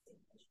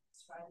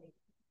describing.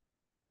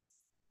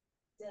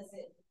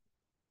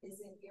 Is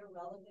it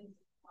irrelevant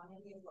to the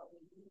quantity of what we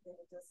eat that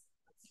it doesn't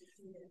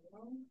constitute it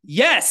alone?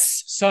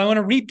 Yes. So I want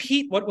to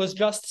repeat what was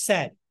just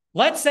said.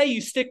 Let's say you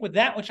stick with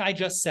that which I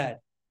just said.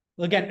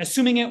 Again,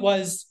 assuming it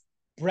was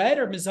bread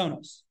or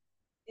mezonos.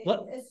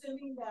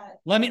 Assuming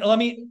that.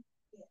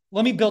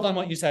 Let me build on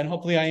what you said, and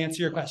hopefully I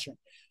answer your question.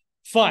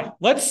 Fine.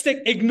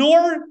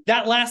 Ignore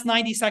that last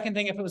 90-second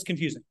thing if it was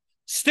confusing.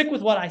 Stick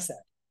with what I said,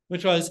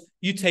 which was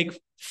you take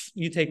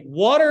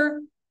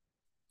water,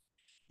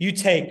 you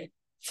take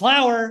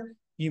flour,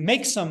 you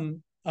make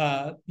some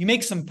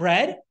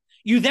bread,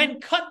 you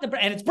then cut the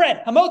bread, and it's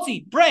bread,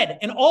 hamotzi, bread,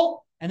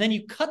 and then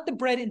you cut the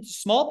bread into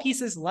small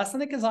pieces, less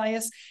than a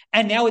kazayas,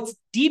 and now it's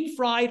deep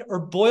fried or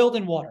boiled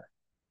in water.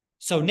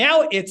 So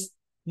now it's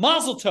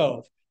mazel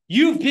tov.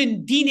 You've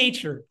been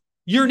denatured.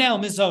 You're now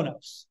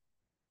mezonos.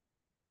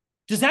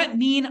 Does that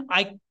mean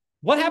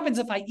what happens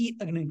if I eat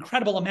an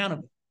incredible amount of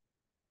it?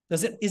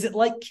 Is it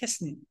like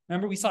kisnin?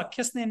 Remember we saw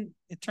kisnin,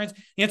 the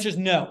answer is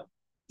no.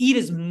 Eat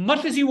as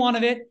much as you want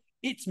of it.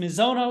 It's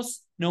mezonos,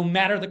 no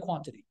matter the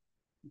quantity.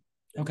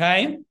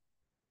 Okay?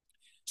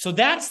 So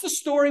that's the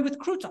story with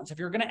croutons. If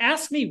you're going to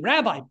ask me,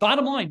 Rabbi,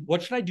 bottom line,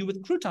 what should I do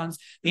with croutons?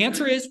 The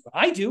answer is, what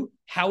I do,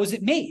 how is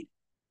it made?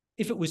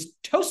 If it was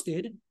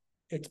toasted,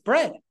 it's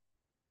bread.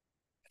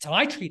 That's how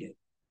I treat it.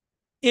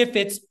 If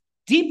it's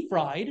deep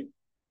fried,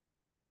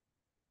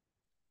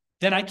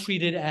 then I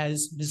treat it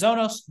as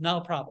mezonos,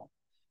 no problem.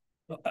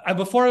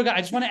 Before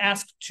I just want to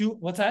ask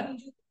what's that?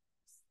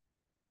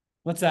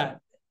 What's that?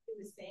 It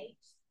was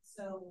baked,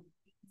 so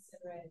you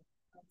consider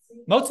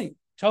it motzi,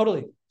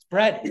 totally. It's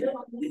bread.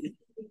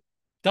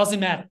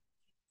 Doesn't matter.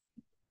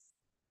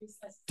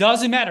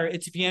 Doesn't matter.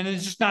 It's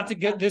just not to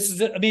get, this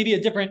is maybe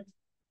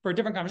for a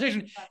different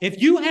conversation.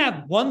 If you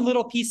have one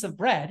little piece of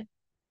bread,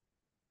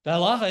 the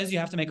halacha is you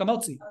have to make a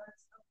motzi.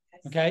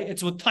 Okay?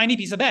 It's a tiny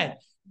piece of bread.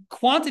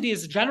 Quantity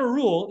is a general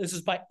rule. This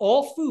is by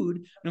all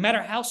food. No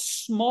matter how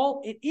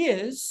small it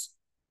is,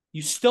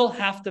 you still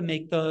have to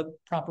make the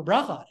proper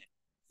bracha on it.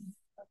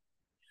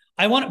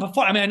 I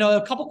know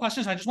a couple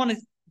questions. I just want to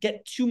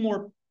get two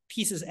more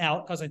pieces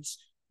out because it's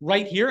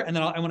right here, and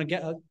then I want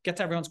to get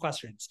to everyone's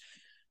questions.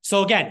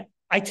 So again,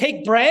 I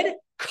take bread,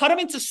 cut them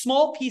into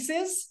small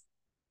pieces,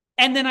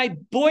 and then I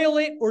boil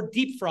it or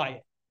deep fry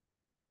it.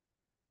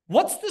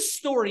 What's the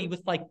story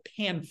with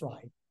pan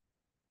fried?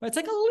 It's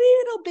like a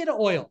little bit of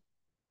oil.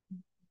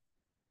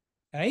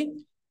 Okay?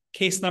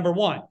 Case number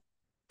one.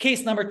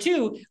 Case number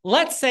two,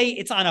 let's say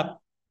it's on a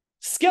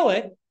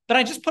skillet but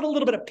I just put a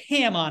little bit of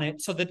Pam on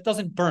it so that it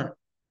doesn't burn.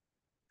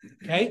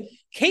 Okay.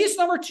 Case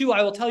number 2,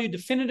 I will tell you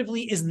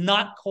definitively, is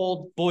not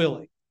called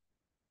boiling.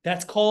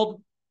 That's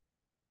called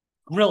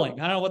grilling.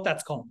 I don't know what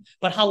that's called,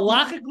 but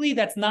halachically,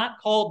 that's not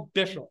called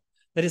bishul.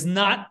 That's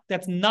not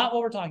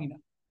what we're talking about.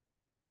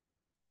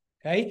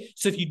 Okay.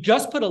 So if you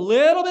just put a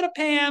little bit of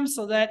Pam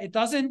so that it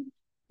doesn't,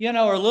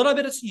 or a little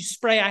bit of, you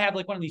spray. I have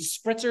like one of these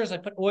spritzers. I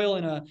put oil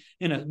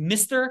in a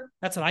mister.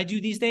 That's what I do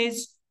these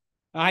days.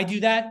 I do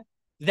that.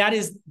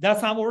 That's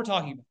not what we're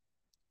talking about.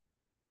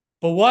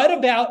 But what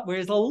about where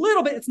there's a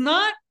little bit, it's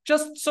not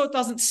just so it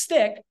doesn't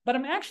stick, but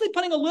I'm actually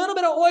putting a little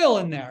bit of oil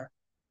in there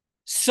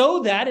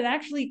so that it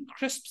actually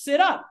crisps it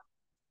up.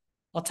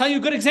 I'll tell you a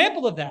good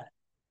example of that.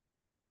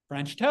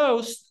 French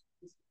toast.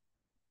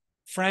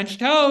 French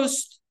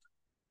toast.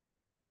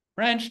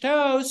 French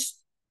toast.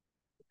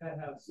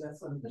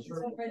 That's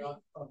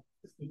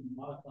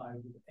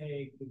modified with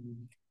egg.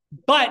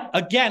 But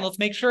again,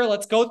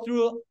 let's go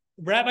through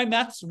Rabbi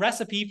Meth's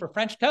recipe for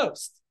French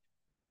toast.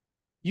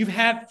 You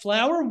have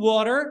flour,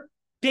 water,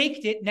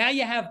 baked it. Now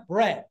you have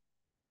bread.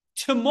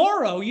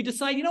 Tomorrow you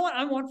decide, you know what?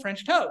 I want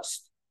French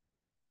toast.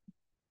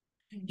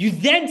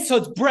 So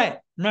it's bread.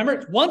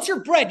 Remember, once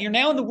you're bread, you're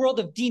now in the world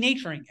of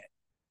denaturing it.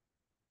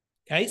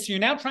 Okay, so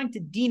you're now trying to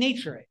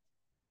denature it.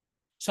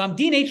 So I'm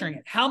denaturing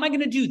it. How am I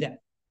going to do that?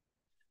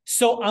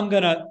 So I'm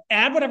going to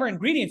add whatever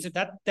ingredients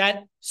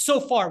that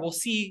so far we'll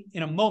see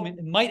in a moment.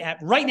 It might add.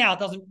 Right now it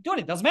doesn't do it.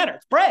 It doesn't matter.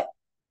 It's bread.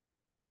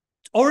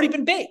 It's already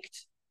been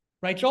baked.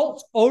 Right, Joel?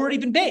 It's already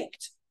been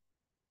baked.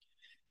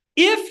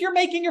 If you're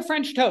making your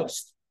French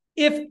toast,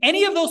 if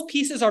any of those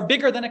pieces are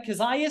bigger than a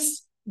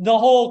kazayas, the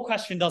whole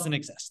question doesn't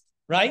exist,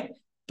 right?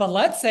 But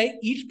let's say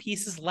each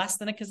piece is less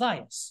than a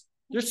kazayas.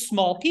 They're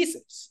small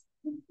pieces,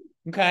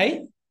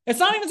 okay? It's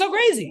not even so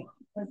crazy.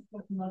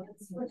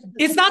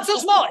 It's not so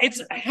small.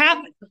 It's a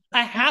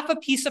half a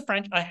piece of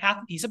bread.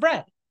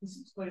 This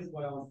explains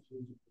why I want to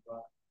choose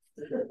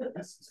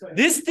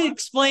This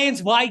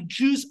explains why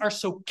Jews are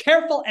so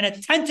careful and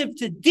attentive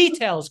to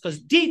details, because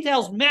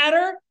details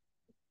matter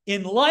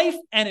in life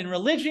and in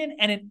religion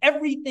and in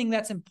everything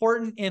that's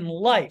important in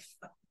life.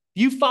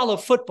 You follow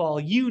football,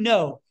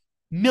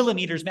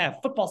 millimeters matter.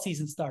 Football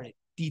season started.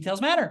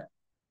 Details matter.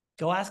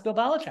 Go ask Bill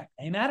Belichick.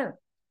 They matter.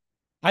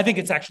 I think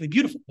it's actually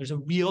beautiful. There's a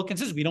real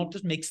consistency. We don't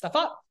just make stuff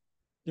up.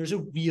 There's a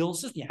real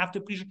system. You have to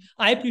appreciate.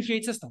 I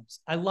appreciate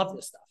systems. I love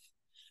this stuff.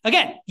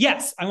 Again,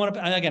 yes, I want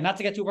to, again, not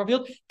to get too far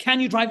afield.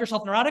 Can you drive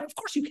yourself neurotic? Of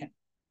course you can.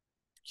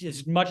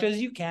 As much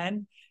as you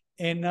can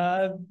in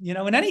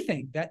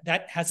anything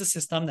that has a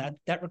system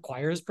that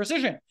requires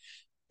precision.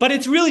 But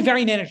it's really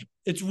very manageable.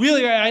 It's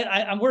really,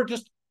 we're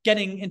just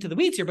getting into the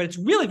weeds here, but it's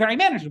really very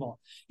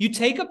manageable. You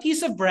take a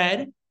piece of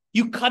bread,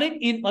 you cut it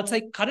in, let's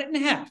say, cut it in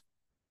half,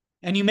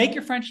 and you make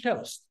your French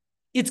toast.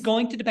 It's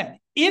going to depend.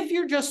 If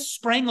you're just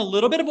spraying a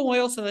little bit of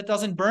oil so that it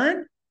doesn't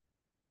burn,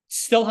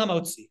 still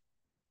hamotzi.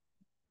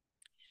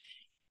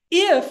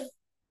 If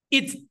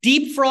it's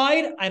deep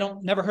fried,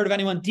 never heard of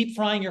anyone deep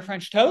frying your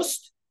French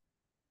toast.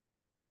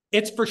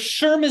 It's for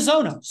sure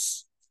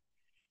Mezonos.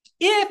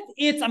 If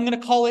it's, I'm going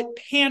to call it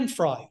pan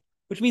fried,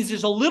 which means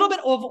there's a little bit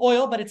of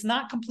oil, but it's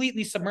not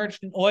completely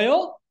submerged in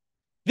oil.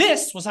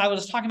 This was I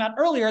was talking about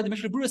earlier. The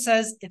Mishnah Berurah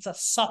says it's a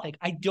suffix.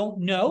 I don't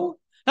know.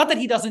 Not that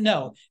he doesn't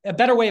know. A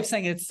better way of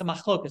saying it, it's a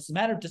machlok. It's a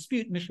matter of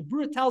dispute. Mishnah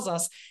Berurah tells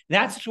us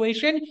that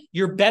situation,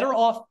 you're better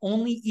off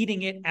only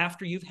eating it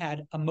after you've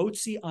had a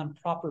motzi on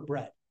proper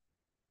bread.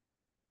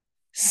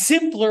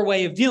 Simpler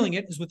way of dealing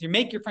it is with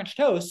make your French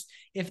toast.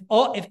 If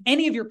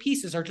any of your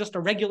pieces are just a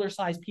regular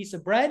sized piece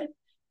of bread,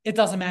 it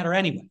doesn't matter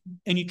anyway,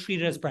 and you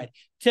treat it as bread.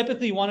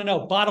 Typically, you want to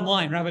know, bottom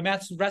line, Rabbi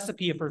Matt's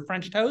recipe for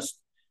French toast,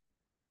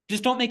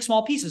 just don't make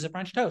small pieces of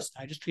French toast.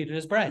 I just treat it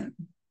as bread.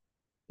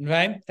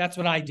 Okay? That's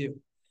what I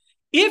do.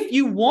 If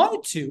you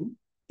wanted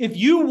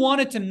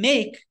to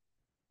make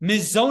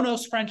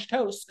Mezonos French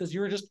toast, because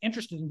you were just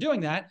interested in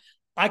doing that,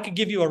 I could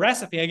give you a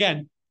recipe.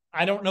 Again,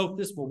 I don't know if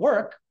this will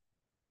work.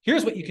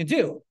 Here's what you can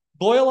do.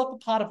 Boil up a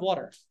pot of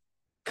water.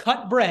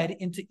 Cut bread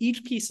into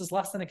each piece as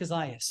less than a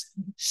kazayas.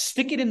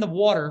 Stick it in the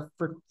water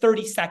for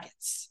 30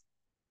 seconds.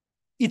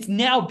 It's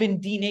now been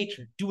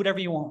denatured. Do whatever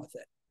you want with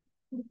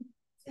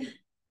it.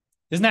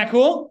 Isn't that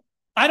cool?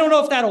 I don't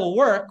know if that'll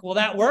work. Will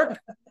that work?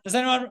 Does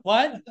anyone,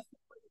 what?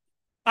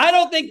 I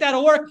don't think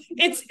that'll work.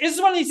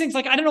 It's one of these things,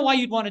 like, I don't know why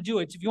you'd want to do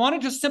it. If you want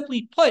to just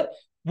simply put,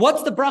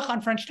 what's the bracha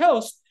on French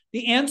toast?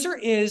 The answer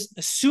is,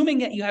 assuming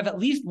that you have at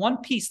least one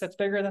piece that's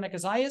bigger than a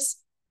kazayas,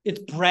 it's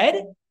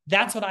bread.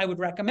 That's what I would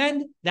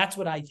recommend. That's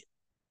what I do.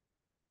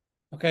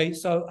 Okay,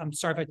 so I'm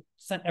sorry if I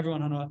sent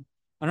everyone on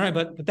a right,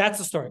 but that's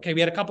the story. Okay, we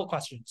had a couple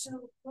questions. So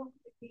what would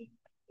it be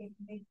if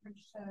you make French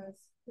toast,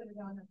 put it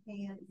on a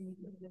pan, and you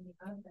put it in the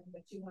oven,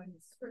 but you want to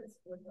spritz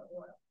with the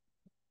oil?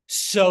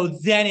 So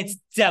then it's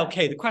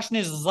okay. The question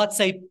is let's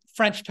say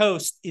French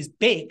toast is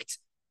baked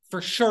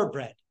for sure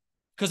bread,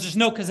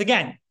 because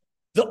again,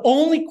 the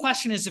only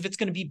question is if it's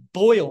going to be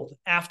boiled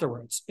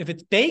afterwards. If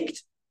it's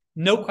baked,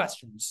 no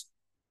questions.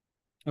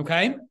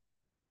 Okay.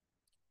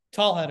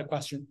 Tal had a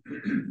question.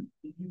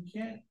 You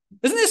can't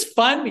Isn't this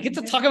fun? We get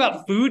to talk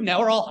about food. Now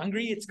we're all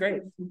hungry. It's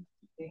great.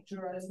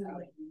 Categorized it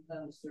like at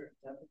a certain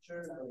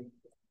temperature, like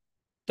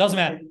Doesn't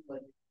matter.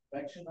 like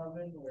convection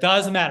oven. Or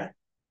Doesn't matter.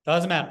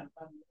 Doesn't matter.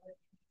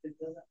 It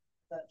doesn't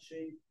that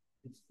shape.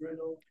 It's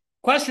brittle.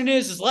 Question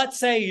is let's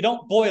say you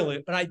don't boil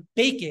it, but I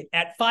bake it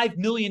at 5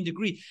 million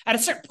degrees. At a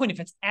certain point, if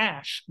it's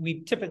ash,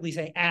 we typically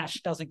say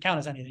ash doesn't count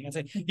as anything. I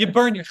say you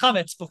burn your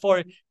chametz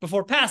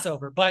before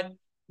Passover, but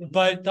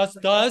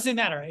doesn't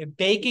matter. If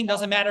baking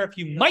doesn't matter if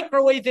you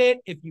microwave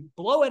it, if you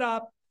blow it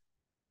up,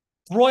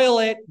 broil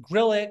it,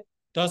 grill it,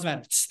 doesn't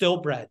matter. It's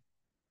still bread.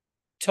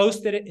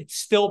 Toasted it, it's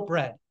still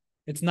bread.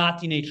 It's not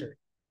denatured.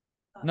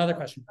 Another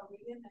question. Are we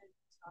going to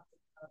talk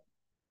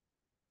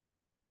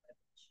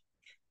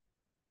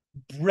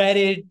about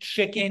Breaded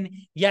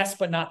chicken, yes,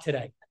 but not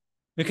today.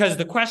 Because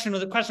the question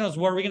was,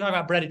 were we going to talk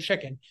about breaded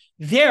chicken?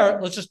 There,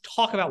 let's just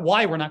talk about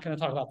why we're not going to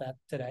talk about that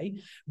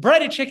today.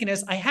 Breaded chicken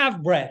is, I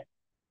have bread.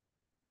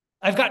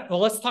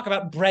 Let's talk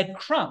about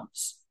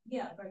breadcrumbs.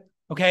 Yeah. Right.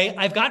 Okay,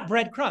 I've got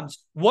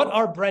breadcrumbs. What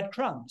are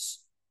breadcrumbs?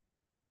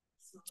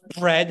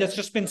 Bread that's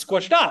just been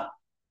squished up.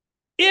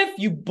 If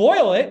you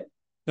boil it,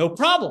 no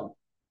problem.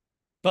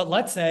 But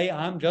let's say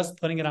I'm just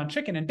putting it on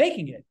chicken and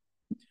baking it.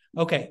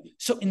 Okay,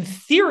 so in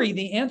theory,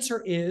 the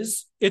answer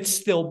is it's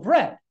still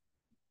bread.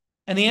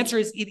 And the answer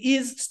is it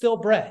is still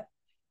bread.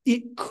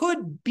 It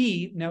could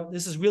be, now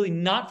this is really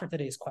not for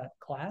today's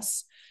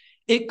class.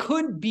 It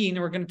could be, and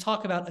we're going to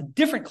talk about a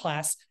different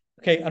class.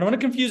 Okay, I don't want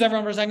to confuse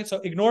everyone for a second, so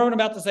ignore what I'm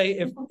about to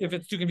say if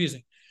it's too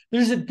confusing.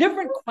 There's a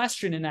different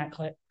question in that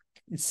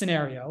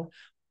scenario,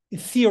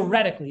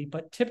 theoretically,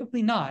 but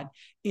typically not,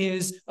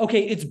 is,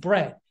 okay, it's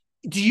bread.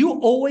 Do you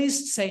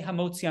always say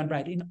hamotzi on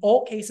bread? In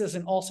all cases,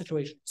 in all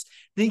situations?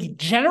 The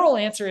general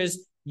answer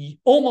is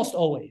almost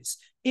always.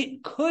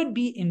 It could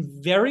be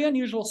in very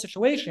unusual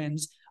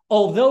situations,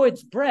 although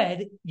it's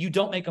bread, you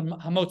don't make a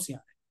hamotzi on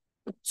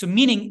it. So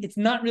meaning it's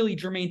not really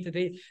germane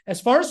today.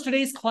 As far as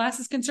today's class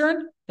is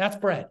concerned, that's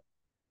bread.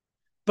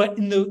 But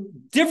in the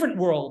different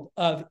world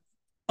of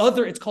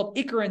it's called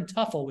Iker and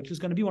Tuffle, which is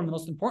going to be one of the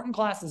most important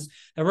classes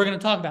that we're going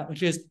to talk about,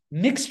 which is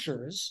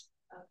mixtures.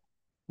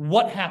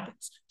 What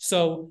happens?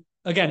 So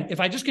again, if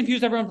I just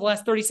confused everyone for the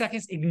last 30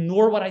 seconds,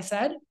 ignore what I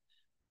said.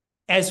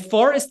 As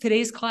far as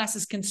today's class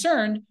is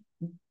concerned,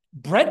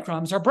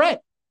 breadcrumbs are bread.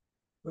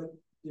 But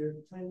they're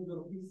tiny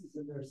little pieces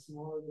and they're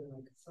smaller than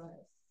like a size.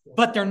 So.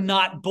 But they're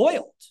not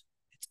boiled.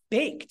 It's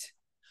baked.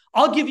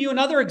 I'll give you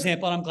another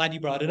example, and I'm glad you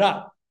brought it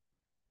up.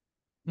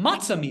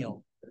 Matzah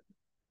meal.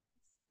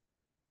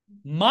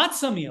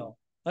 Matzah meal.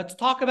 Let's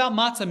talk about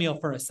matzah meal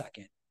for a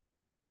second.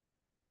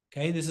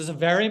 Okay, this is a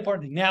very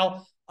important thing.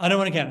 Now, I don't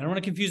want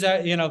to confuse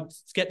that,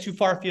 get too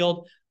far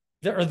afield.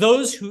 There are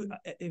those who,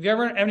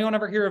 anyone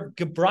ever hear of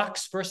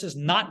gebrachs versus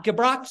not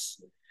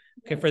gebrachs?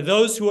 Okay, for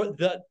those who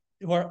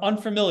are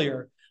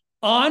unfamiliar,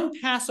 on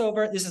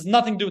Passover, this has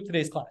nothing to do with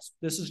today's class.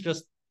 This is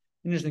just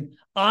interesting.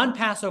 On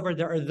Passover,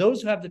 there are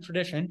those who have the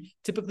tradition,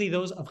 typically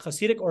those of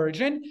Hasidic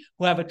origin,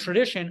 who have a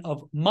tradition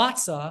of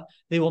matzah.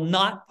 They will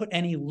not put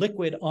any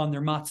liquid on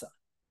their matzah.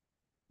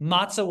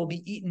 Matzah will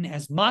be eaten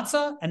as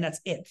matzah, and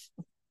that's it,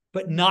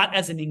 but not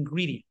as an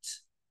ingredient.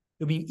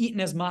 It'll be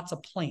eaten as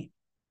matzah plain.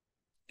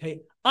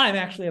 Okay, I'm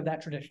actually of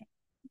that tradition.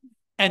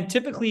 And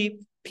typically,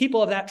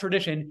 people of that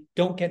tradition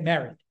don't get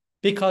married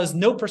because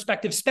no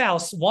prospective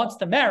spouse wants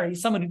to marry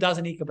someone who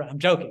doesn't eat gebrach. I'm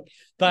joking,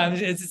 but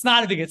it's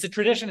not a big. It's a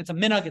tradition. It's a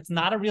minhag. It's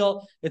not a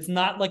real. It's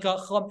not like a.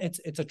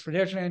 It's a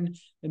tradition.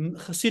 And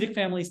Hasidic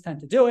families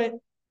tend to do it.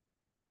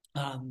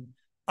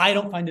 I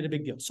don't find it a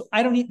big deal. So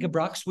I don't eat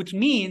gebrachs, which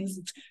means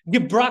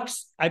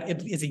gebrachs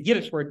is a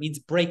Yiddish word, means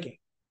breaking.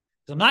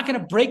 So I'm not going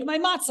to break my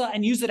matzah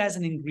and use it as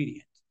an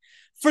ingredient.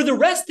 For the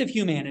rest of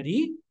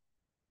humanity,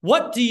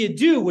 what do you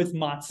do with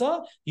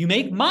matzah? You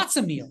make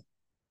matzah meal.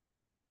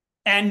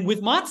 And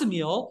with matzah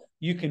meal,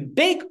 you can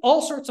bake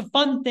all sorts of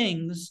fun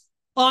things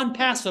on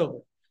Passover,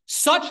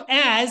 such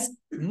as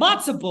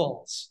matzah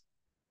balls.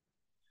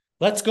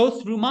 Let's go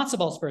through matzah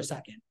balls for a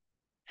second.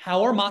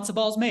 How are matzah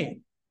balls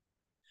made?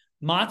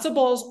 Matzah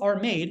balls are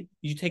made,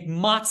 you take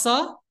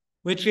matzah,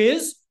 which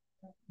is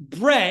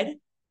bread,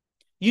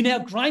 you now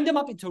grind them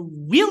up into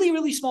really,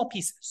 really small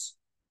pieces.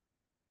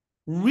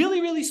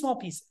 Really, really small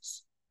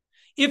pieces.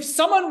 If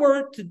someone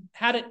were to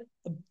had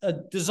a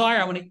desire,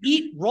 I want to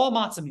eat raw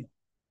matzah meal,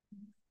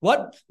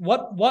 what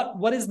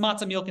is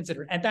matzah meal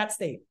considered at that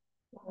state?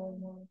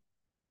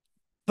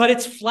 But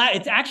it's flat.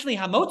 It's actually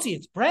hamotzi.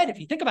 It's bread. If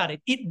you think about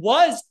it, it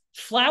was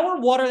flour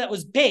water that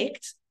was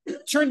baked,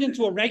 turned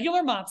into a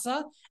regular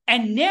matzah,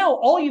 and now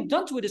all you've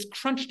done to it is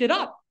crunched it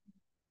up.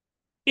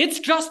 It's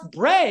just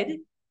bread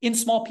in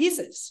small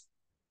pieces.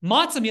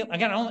 Matzah meal,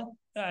 again,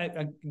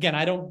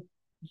 I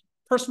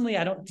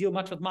don't deal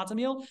much with matzah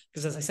meal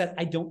because, as I said,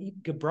 I don't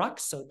eat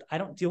gebrachs, so I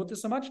don't deal with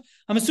this so much.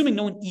 I'm assuming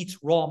no one eats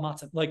raw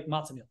matzah, like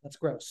matzah meal. That's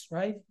gross,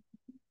 right?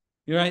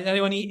 You're right.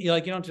 Anyone eat,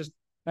 you don't just,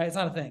 right? It's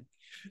not a thing.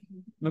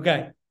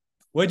 Okay.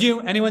 Would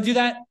anyone do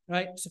that?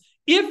 Right. So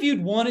if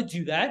you'd want to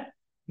do that,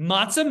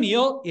 matzah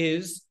meal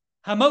is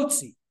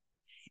hamotzi.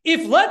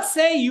 If let's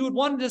say you would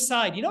want to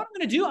decide, you know what I'm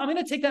going to do? I'm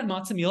going to take that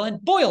matzah meal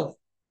and boil it.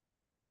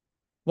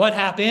 What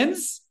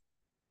happens?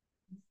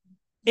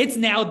 It's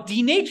now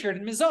denatured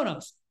in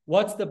Mezonos.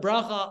 What's the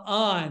bracha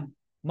on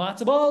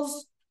matzah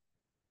balls?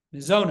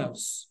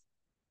 Mezonos.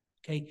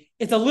 Okay,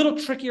 it's a little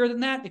trickier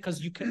than that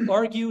because you can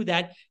argue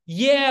that,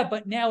 yeah,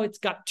 but now it's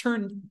got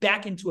turned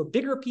back into a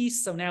bigger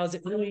piece. So now is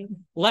it really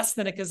less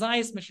than a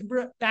kazayas?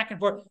 Back and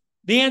forth.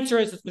 The answer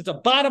is it's a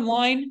bottom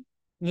line.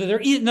 I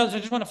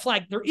just want to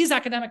flag, there is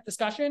academic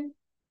discussion,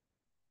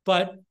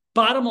 but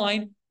bottom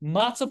line,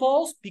 matzah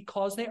balls,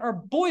 because they are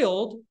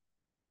boiled,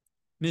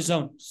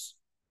 Mezonos.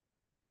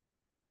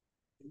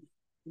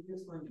 Which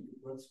is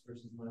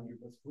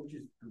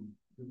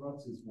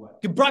Gebrachas is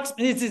what? Gebrachas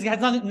is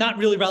not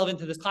really relevant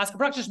to this class.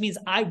 Gebrachas just means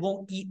I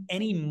won't eat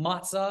any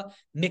matzah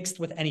mixed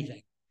with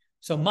anything.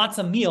 So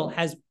matzah meal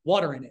has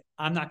water in it.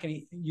 I'm not going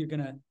to, you're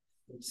going to,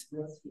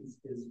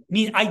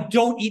 mean I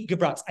don't eat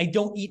gebrachas. I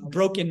don't eat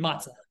broken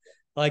matzah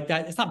like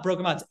that. It's not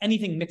broken matzah. It's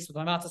anything mixed with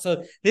my matzah.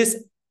 So this,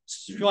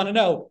 if you want to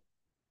know,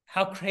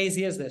 how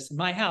crazy is this? In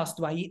my house,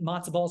 do I eat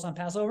matzah balls on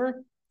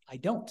Passover? I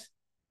don't.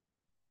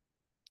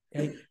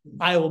 Okay.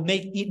 I will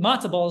eat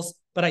matzah balls,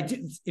 but I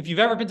do. If you've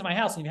ever been to my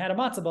house and you've had a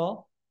matzah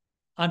ball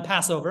on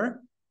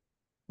Passover,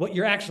 what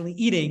you're actually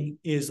eating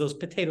is those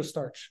potato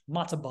starch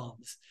matzah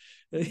bombs.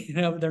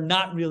 They're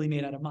not really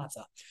made out of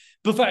matzah.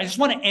 Before I just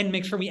want to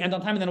make sure we end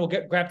on time, and then we'll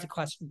grab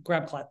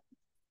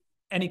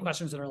any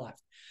questions that are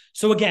left.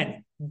 So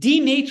again,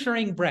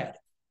 denaturing bread.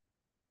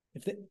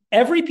 If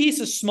every piece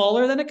is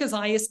smaller than a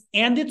kazayas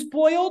and it's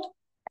boiled,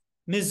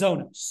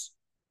 Mezonos.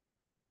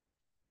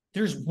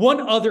 There's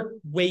one other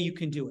way you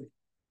can do it,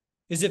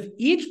 is if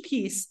each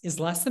piece is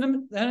less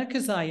than a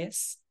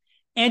kazayas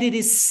and it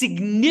is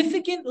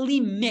significantly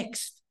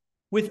mixed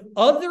with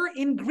other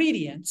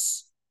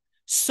ingredients,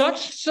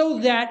 such so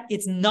that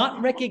it's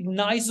not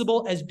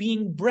recognizable as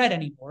being bread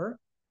anymore,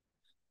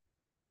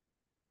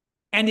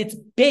 and it's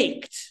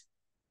baked,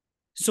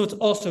 so it's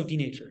also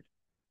denatured.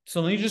 So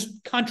let me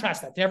just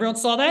contrast that. Everyone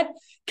saw that?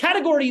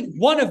 Category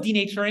 1 of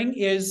denaturing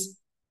is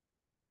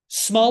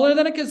smaller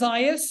than a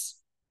kazayas,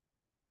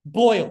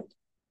 boiled.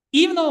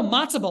 Even though a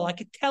matzah ball, I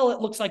could tell it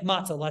looks like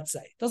matzah, let's say.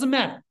 It doesn't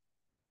matter.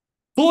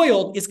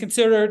 Boiled is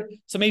considered,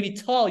 so maybe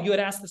Tal, you had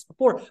asked this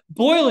before,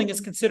 boiling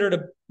is considered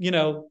a,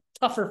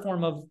 tougher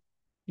form of,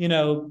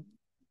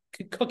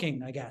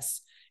 cooking, I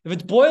guess. If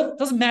it's boiled, it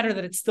doesn't matter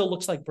that it still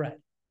looks like bread.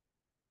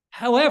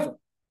 However,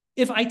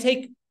 if I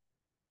take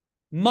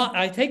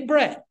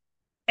bread,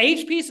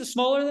 each piece is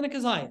smaller than a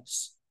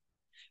kazayas,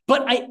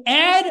 but I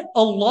add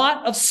a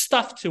lot of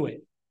stuff to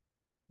it,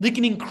 like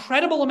an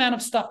incredible amount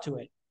of stuff to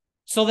it,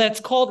 so that's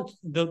called,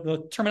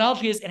 the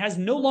terminology is, it has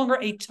no longer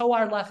a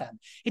toar lechem.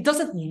 It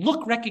doesn't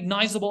look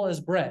recognizable as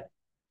bread.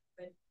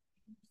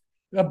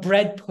 A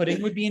bread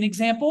pudding would be an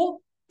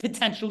example,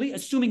 potentially,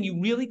 assuming you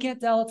really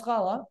can't tell it's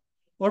challah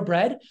or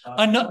bread.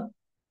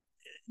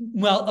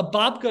 Well, a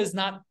babka is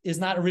not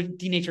a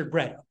denatured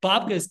bread. A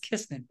babka is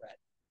kisnin bread.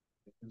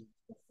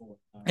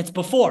 It's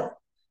before.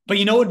 But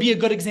you know what would be a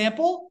good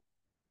example?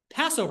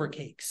 Passover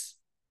cakes.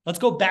 Let's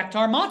go back to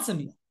our matzah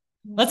meal.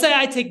 Let's say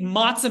I take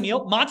matzah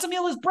meal. Matzah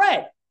meal is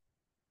bread.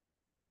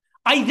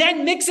 I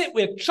then mix it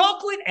with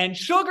chocolate and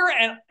sugar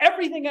and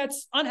everything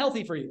that's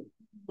unhealthy for you.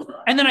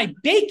 And then I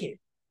bake it.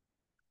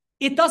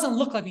 It doesn't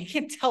look like, you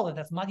can't tell that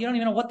that's matzah. You don't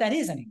even know what that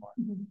is anymore.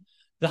 Mm-hmm.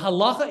 The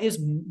halacha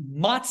is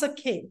matzah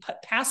cake,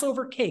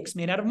 Passover cakes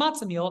made out of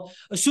matzah meal,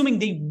 assuming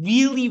they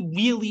really,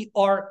 really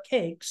are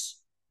cakes.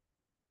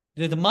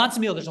 The matzah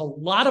meal, there's a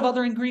lot of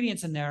other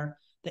ingredients in there.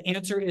 The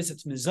answer is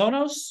it's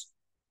mezonos,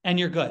 and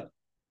you're good.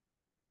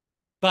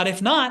 But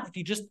if not, if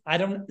you just, I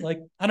don't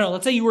know,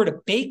 let's say you were to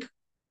bake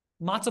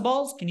matzah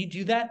balls. Can you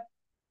do that?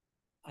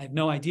 I have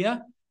no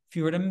idea. If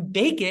you were to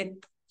bake it,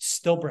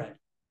 still bread.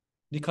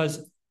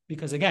 Because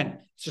again,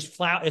 it's just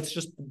flour, it's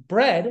just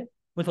bread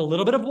with a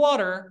little bit of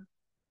water,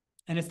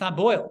 and it's not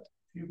boiled.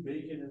 If you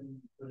bake it and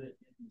put it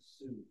in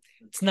soup.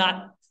 It's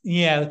not,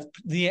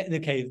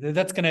 okay,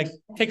 that's going to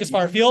take us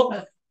far afield.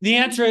 The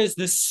answer is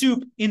the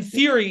soup, in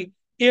theory,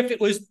 if it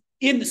was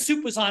in the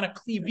soup was on a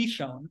kli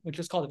rishon, which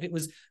is called, if it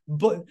was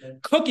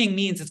cooking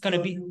means it's going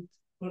to be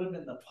put them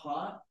in the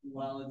pot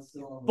while it's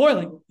still on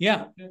boiling.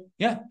 Yeah,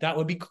 that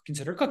would be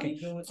considered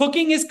cooking.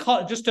 Cooking is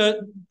called,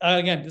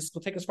 again, this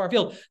will take us far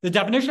afield. The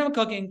definition of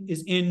cooking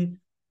is in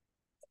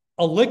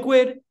a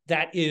liquid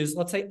that is,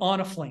 let's say,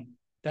 on a flame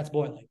that's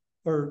boiling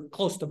or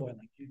close to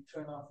boiling. You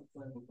turn off the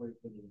flame before you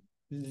put it in.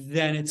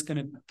 Then it's going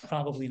to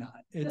probably not.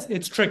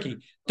 It's tricky.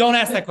 Don't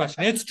ask that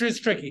question. It's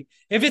tricky.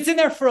 If it's in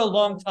there for a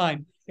long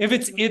time, if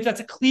that's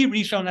a kli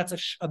rishon, that's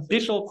a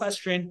bishul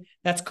question,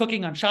 that's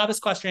cooking on Shabbos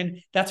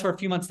question, that's for a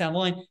few months down the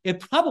line, it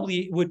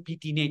probably would be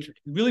denatured.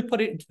 If you really put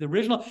it into the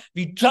original, if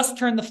you just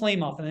turn the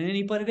flame off and then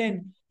you put it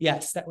in,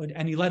 yes, that would,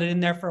 and you let it in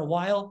there for a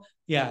while,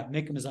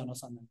 make a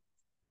mezonos on them.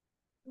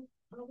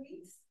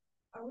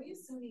 Are we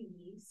assuming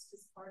yeast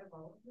is part of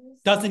all of this?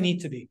 Doesn't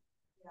need to be.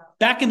 Yeah.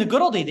 Back in the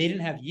good old days, they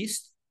didn't have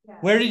yeast. Yeah.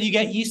 Where did you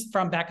get yeast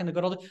from back in the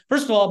good old days?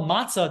 First of all,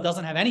 matzah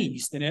doesn't have any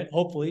yeast in it.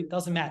 Hopefully, it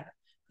doesn't matter.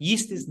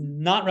 Yeast is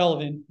not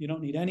relevant. You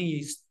don't need any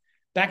yeast.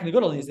 Back in the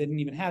good old days, they didn't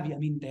even have yeast. I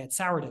mean, they had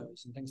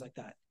sourdoughs and things like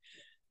that.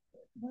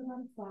 What about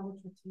a flour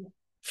tortilla?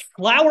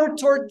 Flour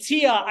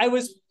tortilla. I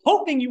was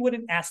hoping you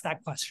wouldn't ask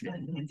that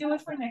question. Do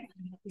it for Nick.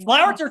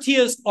 Flour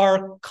tortillas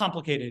are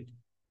complicated.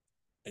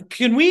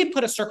 Can we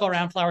put a circle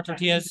around flour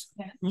tortillas?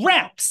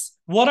 Wraps.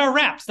 What are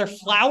wraps? They're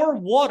flour,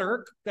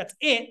 water. That's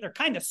it. They're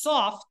kind of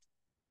soft.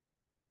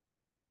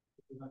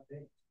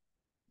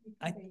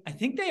 I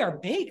think they are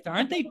baked.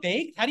 Aren't they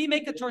baked? How do you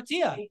make a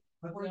tortilla?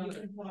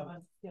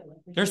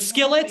 They're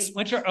skillets,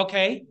 which are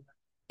okay.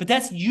 But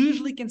that's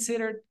usually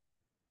considered.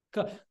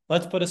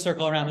 Let's put a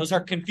circle around. Those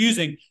are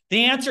confusing.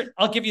 The answer,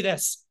 I'll give you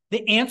this.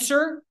 The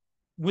answer,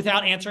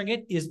 without answering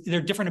it, is there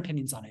are different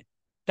opinions on it.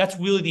 That's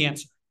really the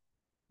answer.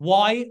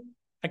 Why?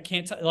 I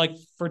can't tell, like,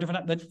 for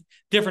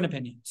different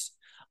opinions.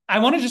 I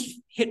want to just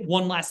hit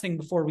one last thing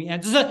before we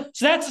end. So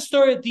that's the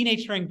story of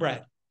denaturing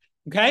bread.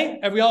 Okay?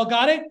 Have we all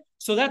got it?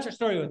 So that's our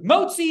story with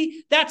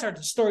Hamotzi. That's our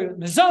story with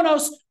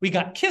Mezonos. We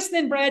got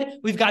Kisnin bread.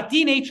 We've got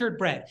denatured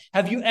bread.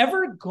 Have you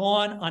ever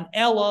gone on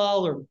El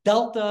Al or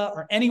Delta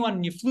or anyone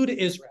and you flew to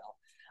Israel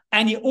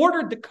and you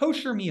ordered the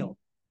kosher meal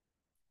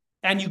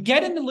and you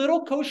get in the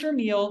little kosher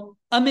meal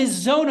a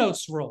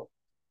Mezonos roll?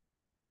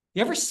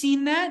 You ever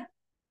seen that?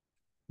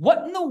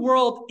 What in the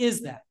world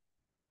is that?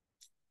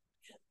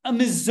 A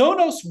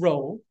Mezonos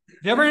roll.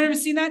 Have you ever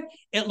seen that?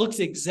 It looks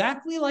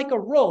exactly like a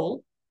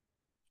roll,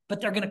 but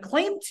they're going to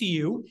claim to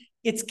you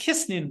it's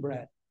Kisnin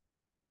bread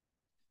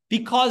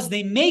because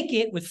they make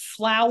it with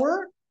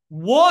flour,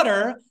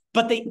 water,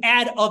 but they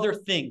add other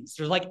things.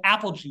 There's like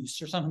apple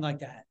juice or something like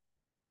that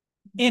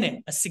in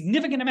it, a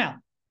significant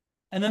amount.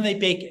 And then they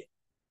bake it.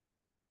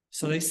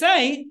 So they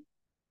say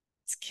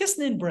it's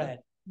Kisnin bread.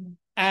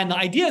 And the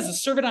idea is to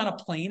serve it on a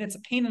plane. It's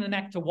a pain in the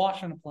neck to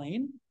wash on a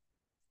plane.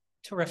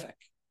 Terrific.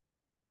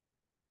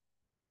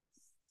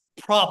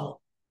 Problem.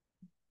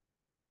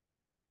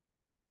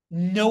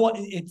 No,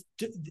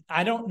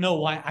 I don't know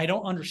why. I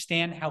don't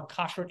understand how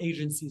kashrut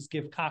agencies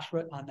give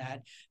kashrut on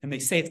that. And they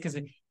say it's because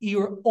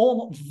you're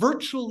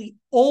virtually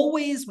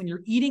always, when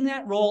you're eating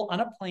that roll on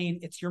a plane,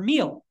 it's your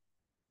meal.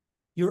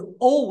 You're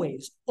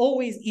always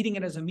eating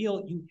it as a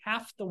meal. You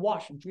have to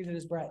wash and treat it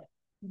as bread.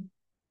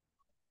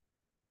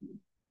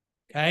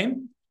 Okay?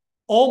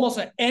 Almost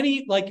at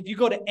any, like if you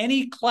go to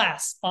any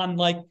class on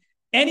like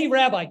any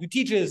rabbi who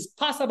teaches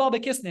Pasa Baba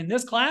Kisnin in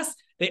this class,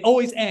 they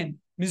always end.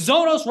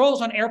 Mezonos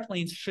rolls on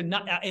airplanes should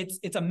not,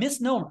 it's a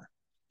misnomer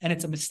and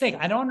it's a mistake.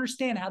 I don't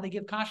understand how they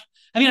give kashrut.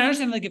 I mean, I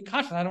understand how they give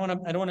kashrut. I don't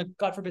want to,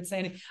 God forbid, say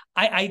anything.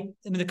 I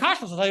mean, the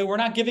kashrut will tell you we're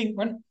not giving,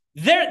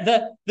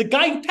 the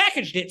guy who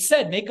packaged it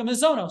said, make a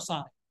Mezonos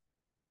on it.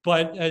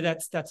 But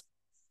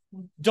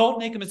don't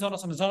make a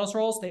Mezonos on Mezonos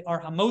rolls. They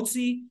are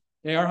Hamotzi.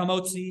 They are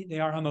Hamotzi. They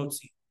are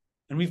Hamotzi.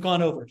 And we've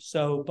gone over.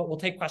 So, but we'll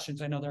take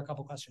questions. I know there are a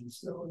couple questions.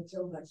 So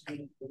until next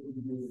week, what do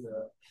we do with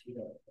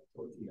the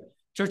tortilla?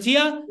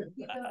 Tortilla?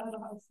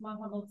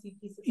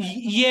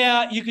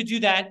 Yeah, you could do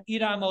that.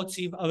 Eat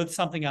hamotzi with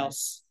something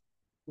else.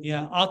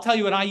 Yeah, I'll tell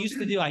you what I used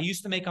to do. I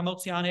used to make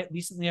hamotzi on it.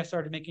 Recently, I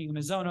started making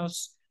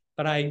Mezonos,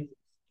 but I'm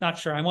not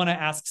sure. I want to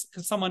ask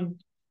because someone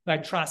that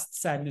I trust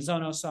said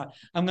Mezonos, so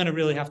I'm going to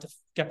really have to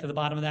get to the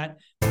bottom of that.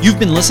 You've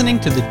been listening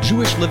to the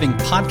Jewish Living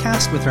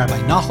Podcast with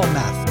Rabbi Nahum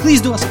Math.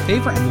 Please do us a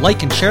favor and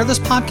like and share this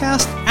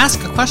podcast,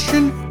 ask a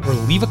question, or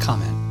leave a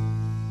comment.